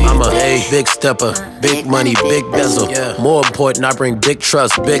 we can lead a day. Big stepper, big money, big bezel. More important, I bring big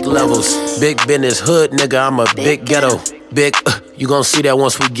trust, big levels. Big business, hood nigga, I'm a big ghetto. Big, you gon' see that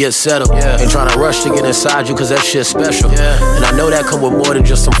once we get settled. Ain't tryna rush to get inside you, cause that shit's special. And I know that come with more than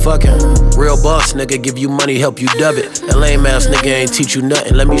just some fucking. Real boss nigga, give you money, help you dub it. That lame ass nigga ain't teach you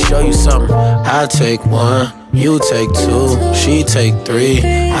nothing, let me show you something. I take 1, you take 2, she take 3,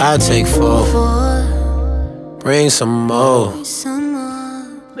 I take 4. Bring some more.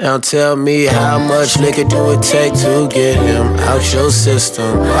 Now tell me how much liquor do it take to get him out your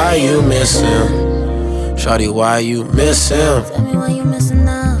system? Why you miss him? Shawty, why you miss him? Tell me why you missing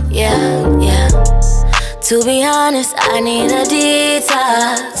now. Yeah. To be honest, I need a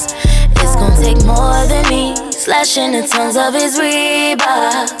detox. It's gonna take more than me slashing the tongues of his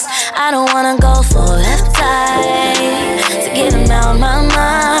Reeboks. I don't wanna go for appetite to get him out my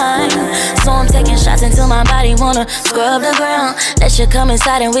mind. So I'm taking shots until my body wanna scrub the ground. That shit come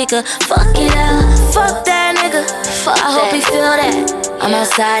inside and we could fuck it out. Fuck that nigga, I hope he feel that. I'm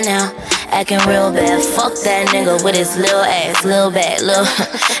outside now, acting real bad. Fuck that nigga with his little ass, little back, little.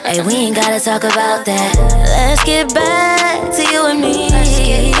 Hey, we ain't gotta talk about that. Let's get back to you and me. Let's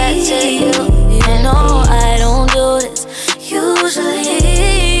get back to you. You know I don't do this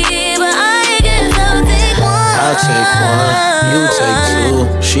usually, but I guess I'll take 1. I take 1, you take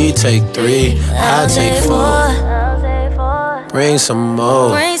 2, she take 3, I take 4. Bring some more.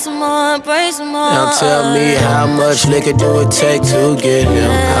 Bring some more. Now tell me how much liquor do it take to get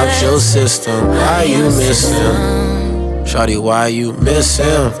him out your system? Why you miss him? Shawty, why you miss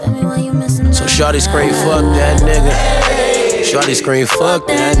him? So shawty scream, fuck that nigga. Shawty scream, fuck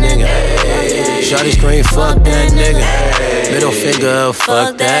that nigga. Shawty scream, fuck that nigga. Middle finger up,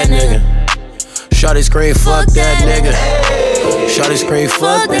 fuck that nigga. Shawty scream, fuck that nigga. Shawty scream,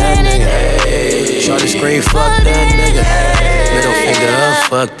 fuck that nigga. Shawty scream, fuck that nigga. Middle finger up,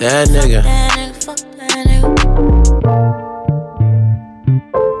 fuck that nigga.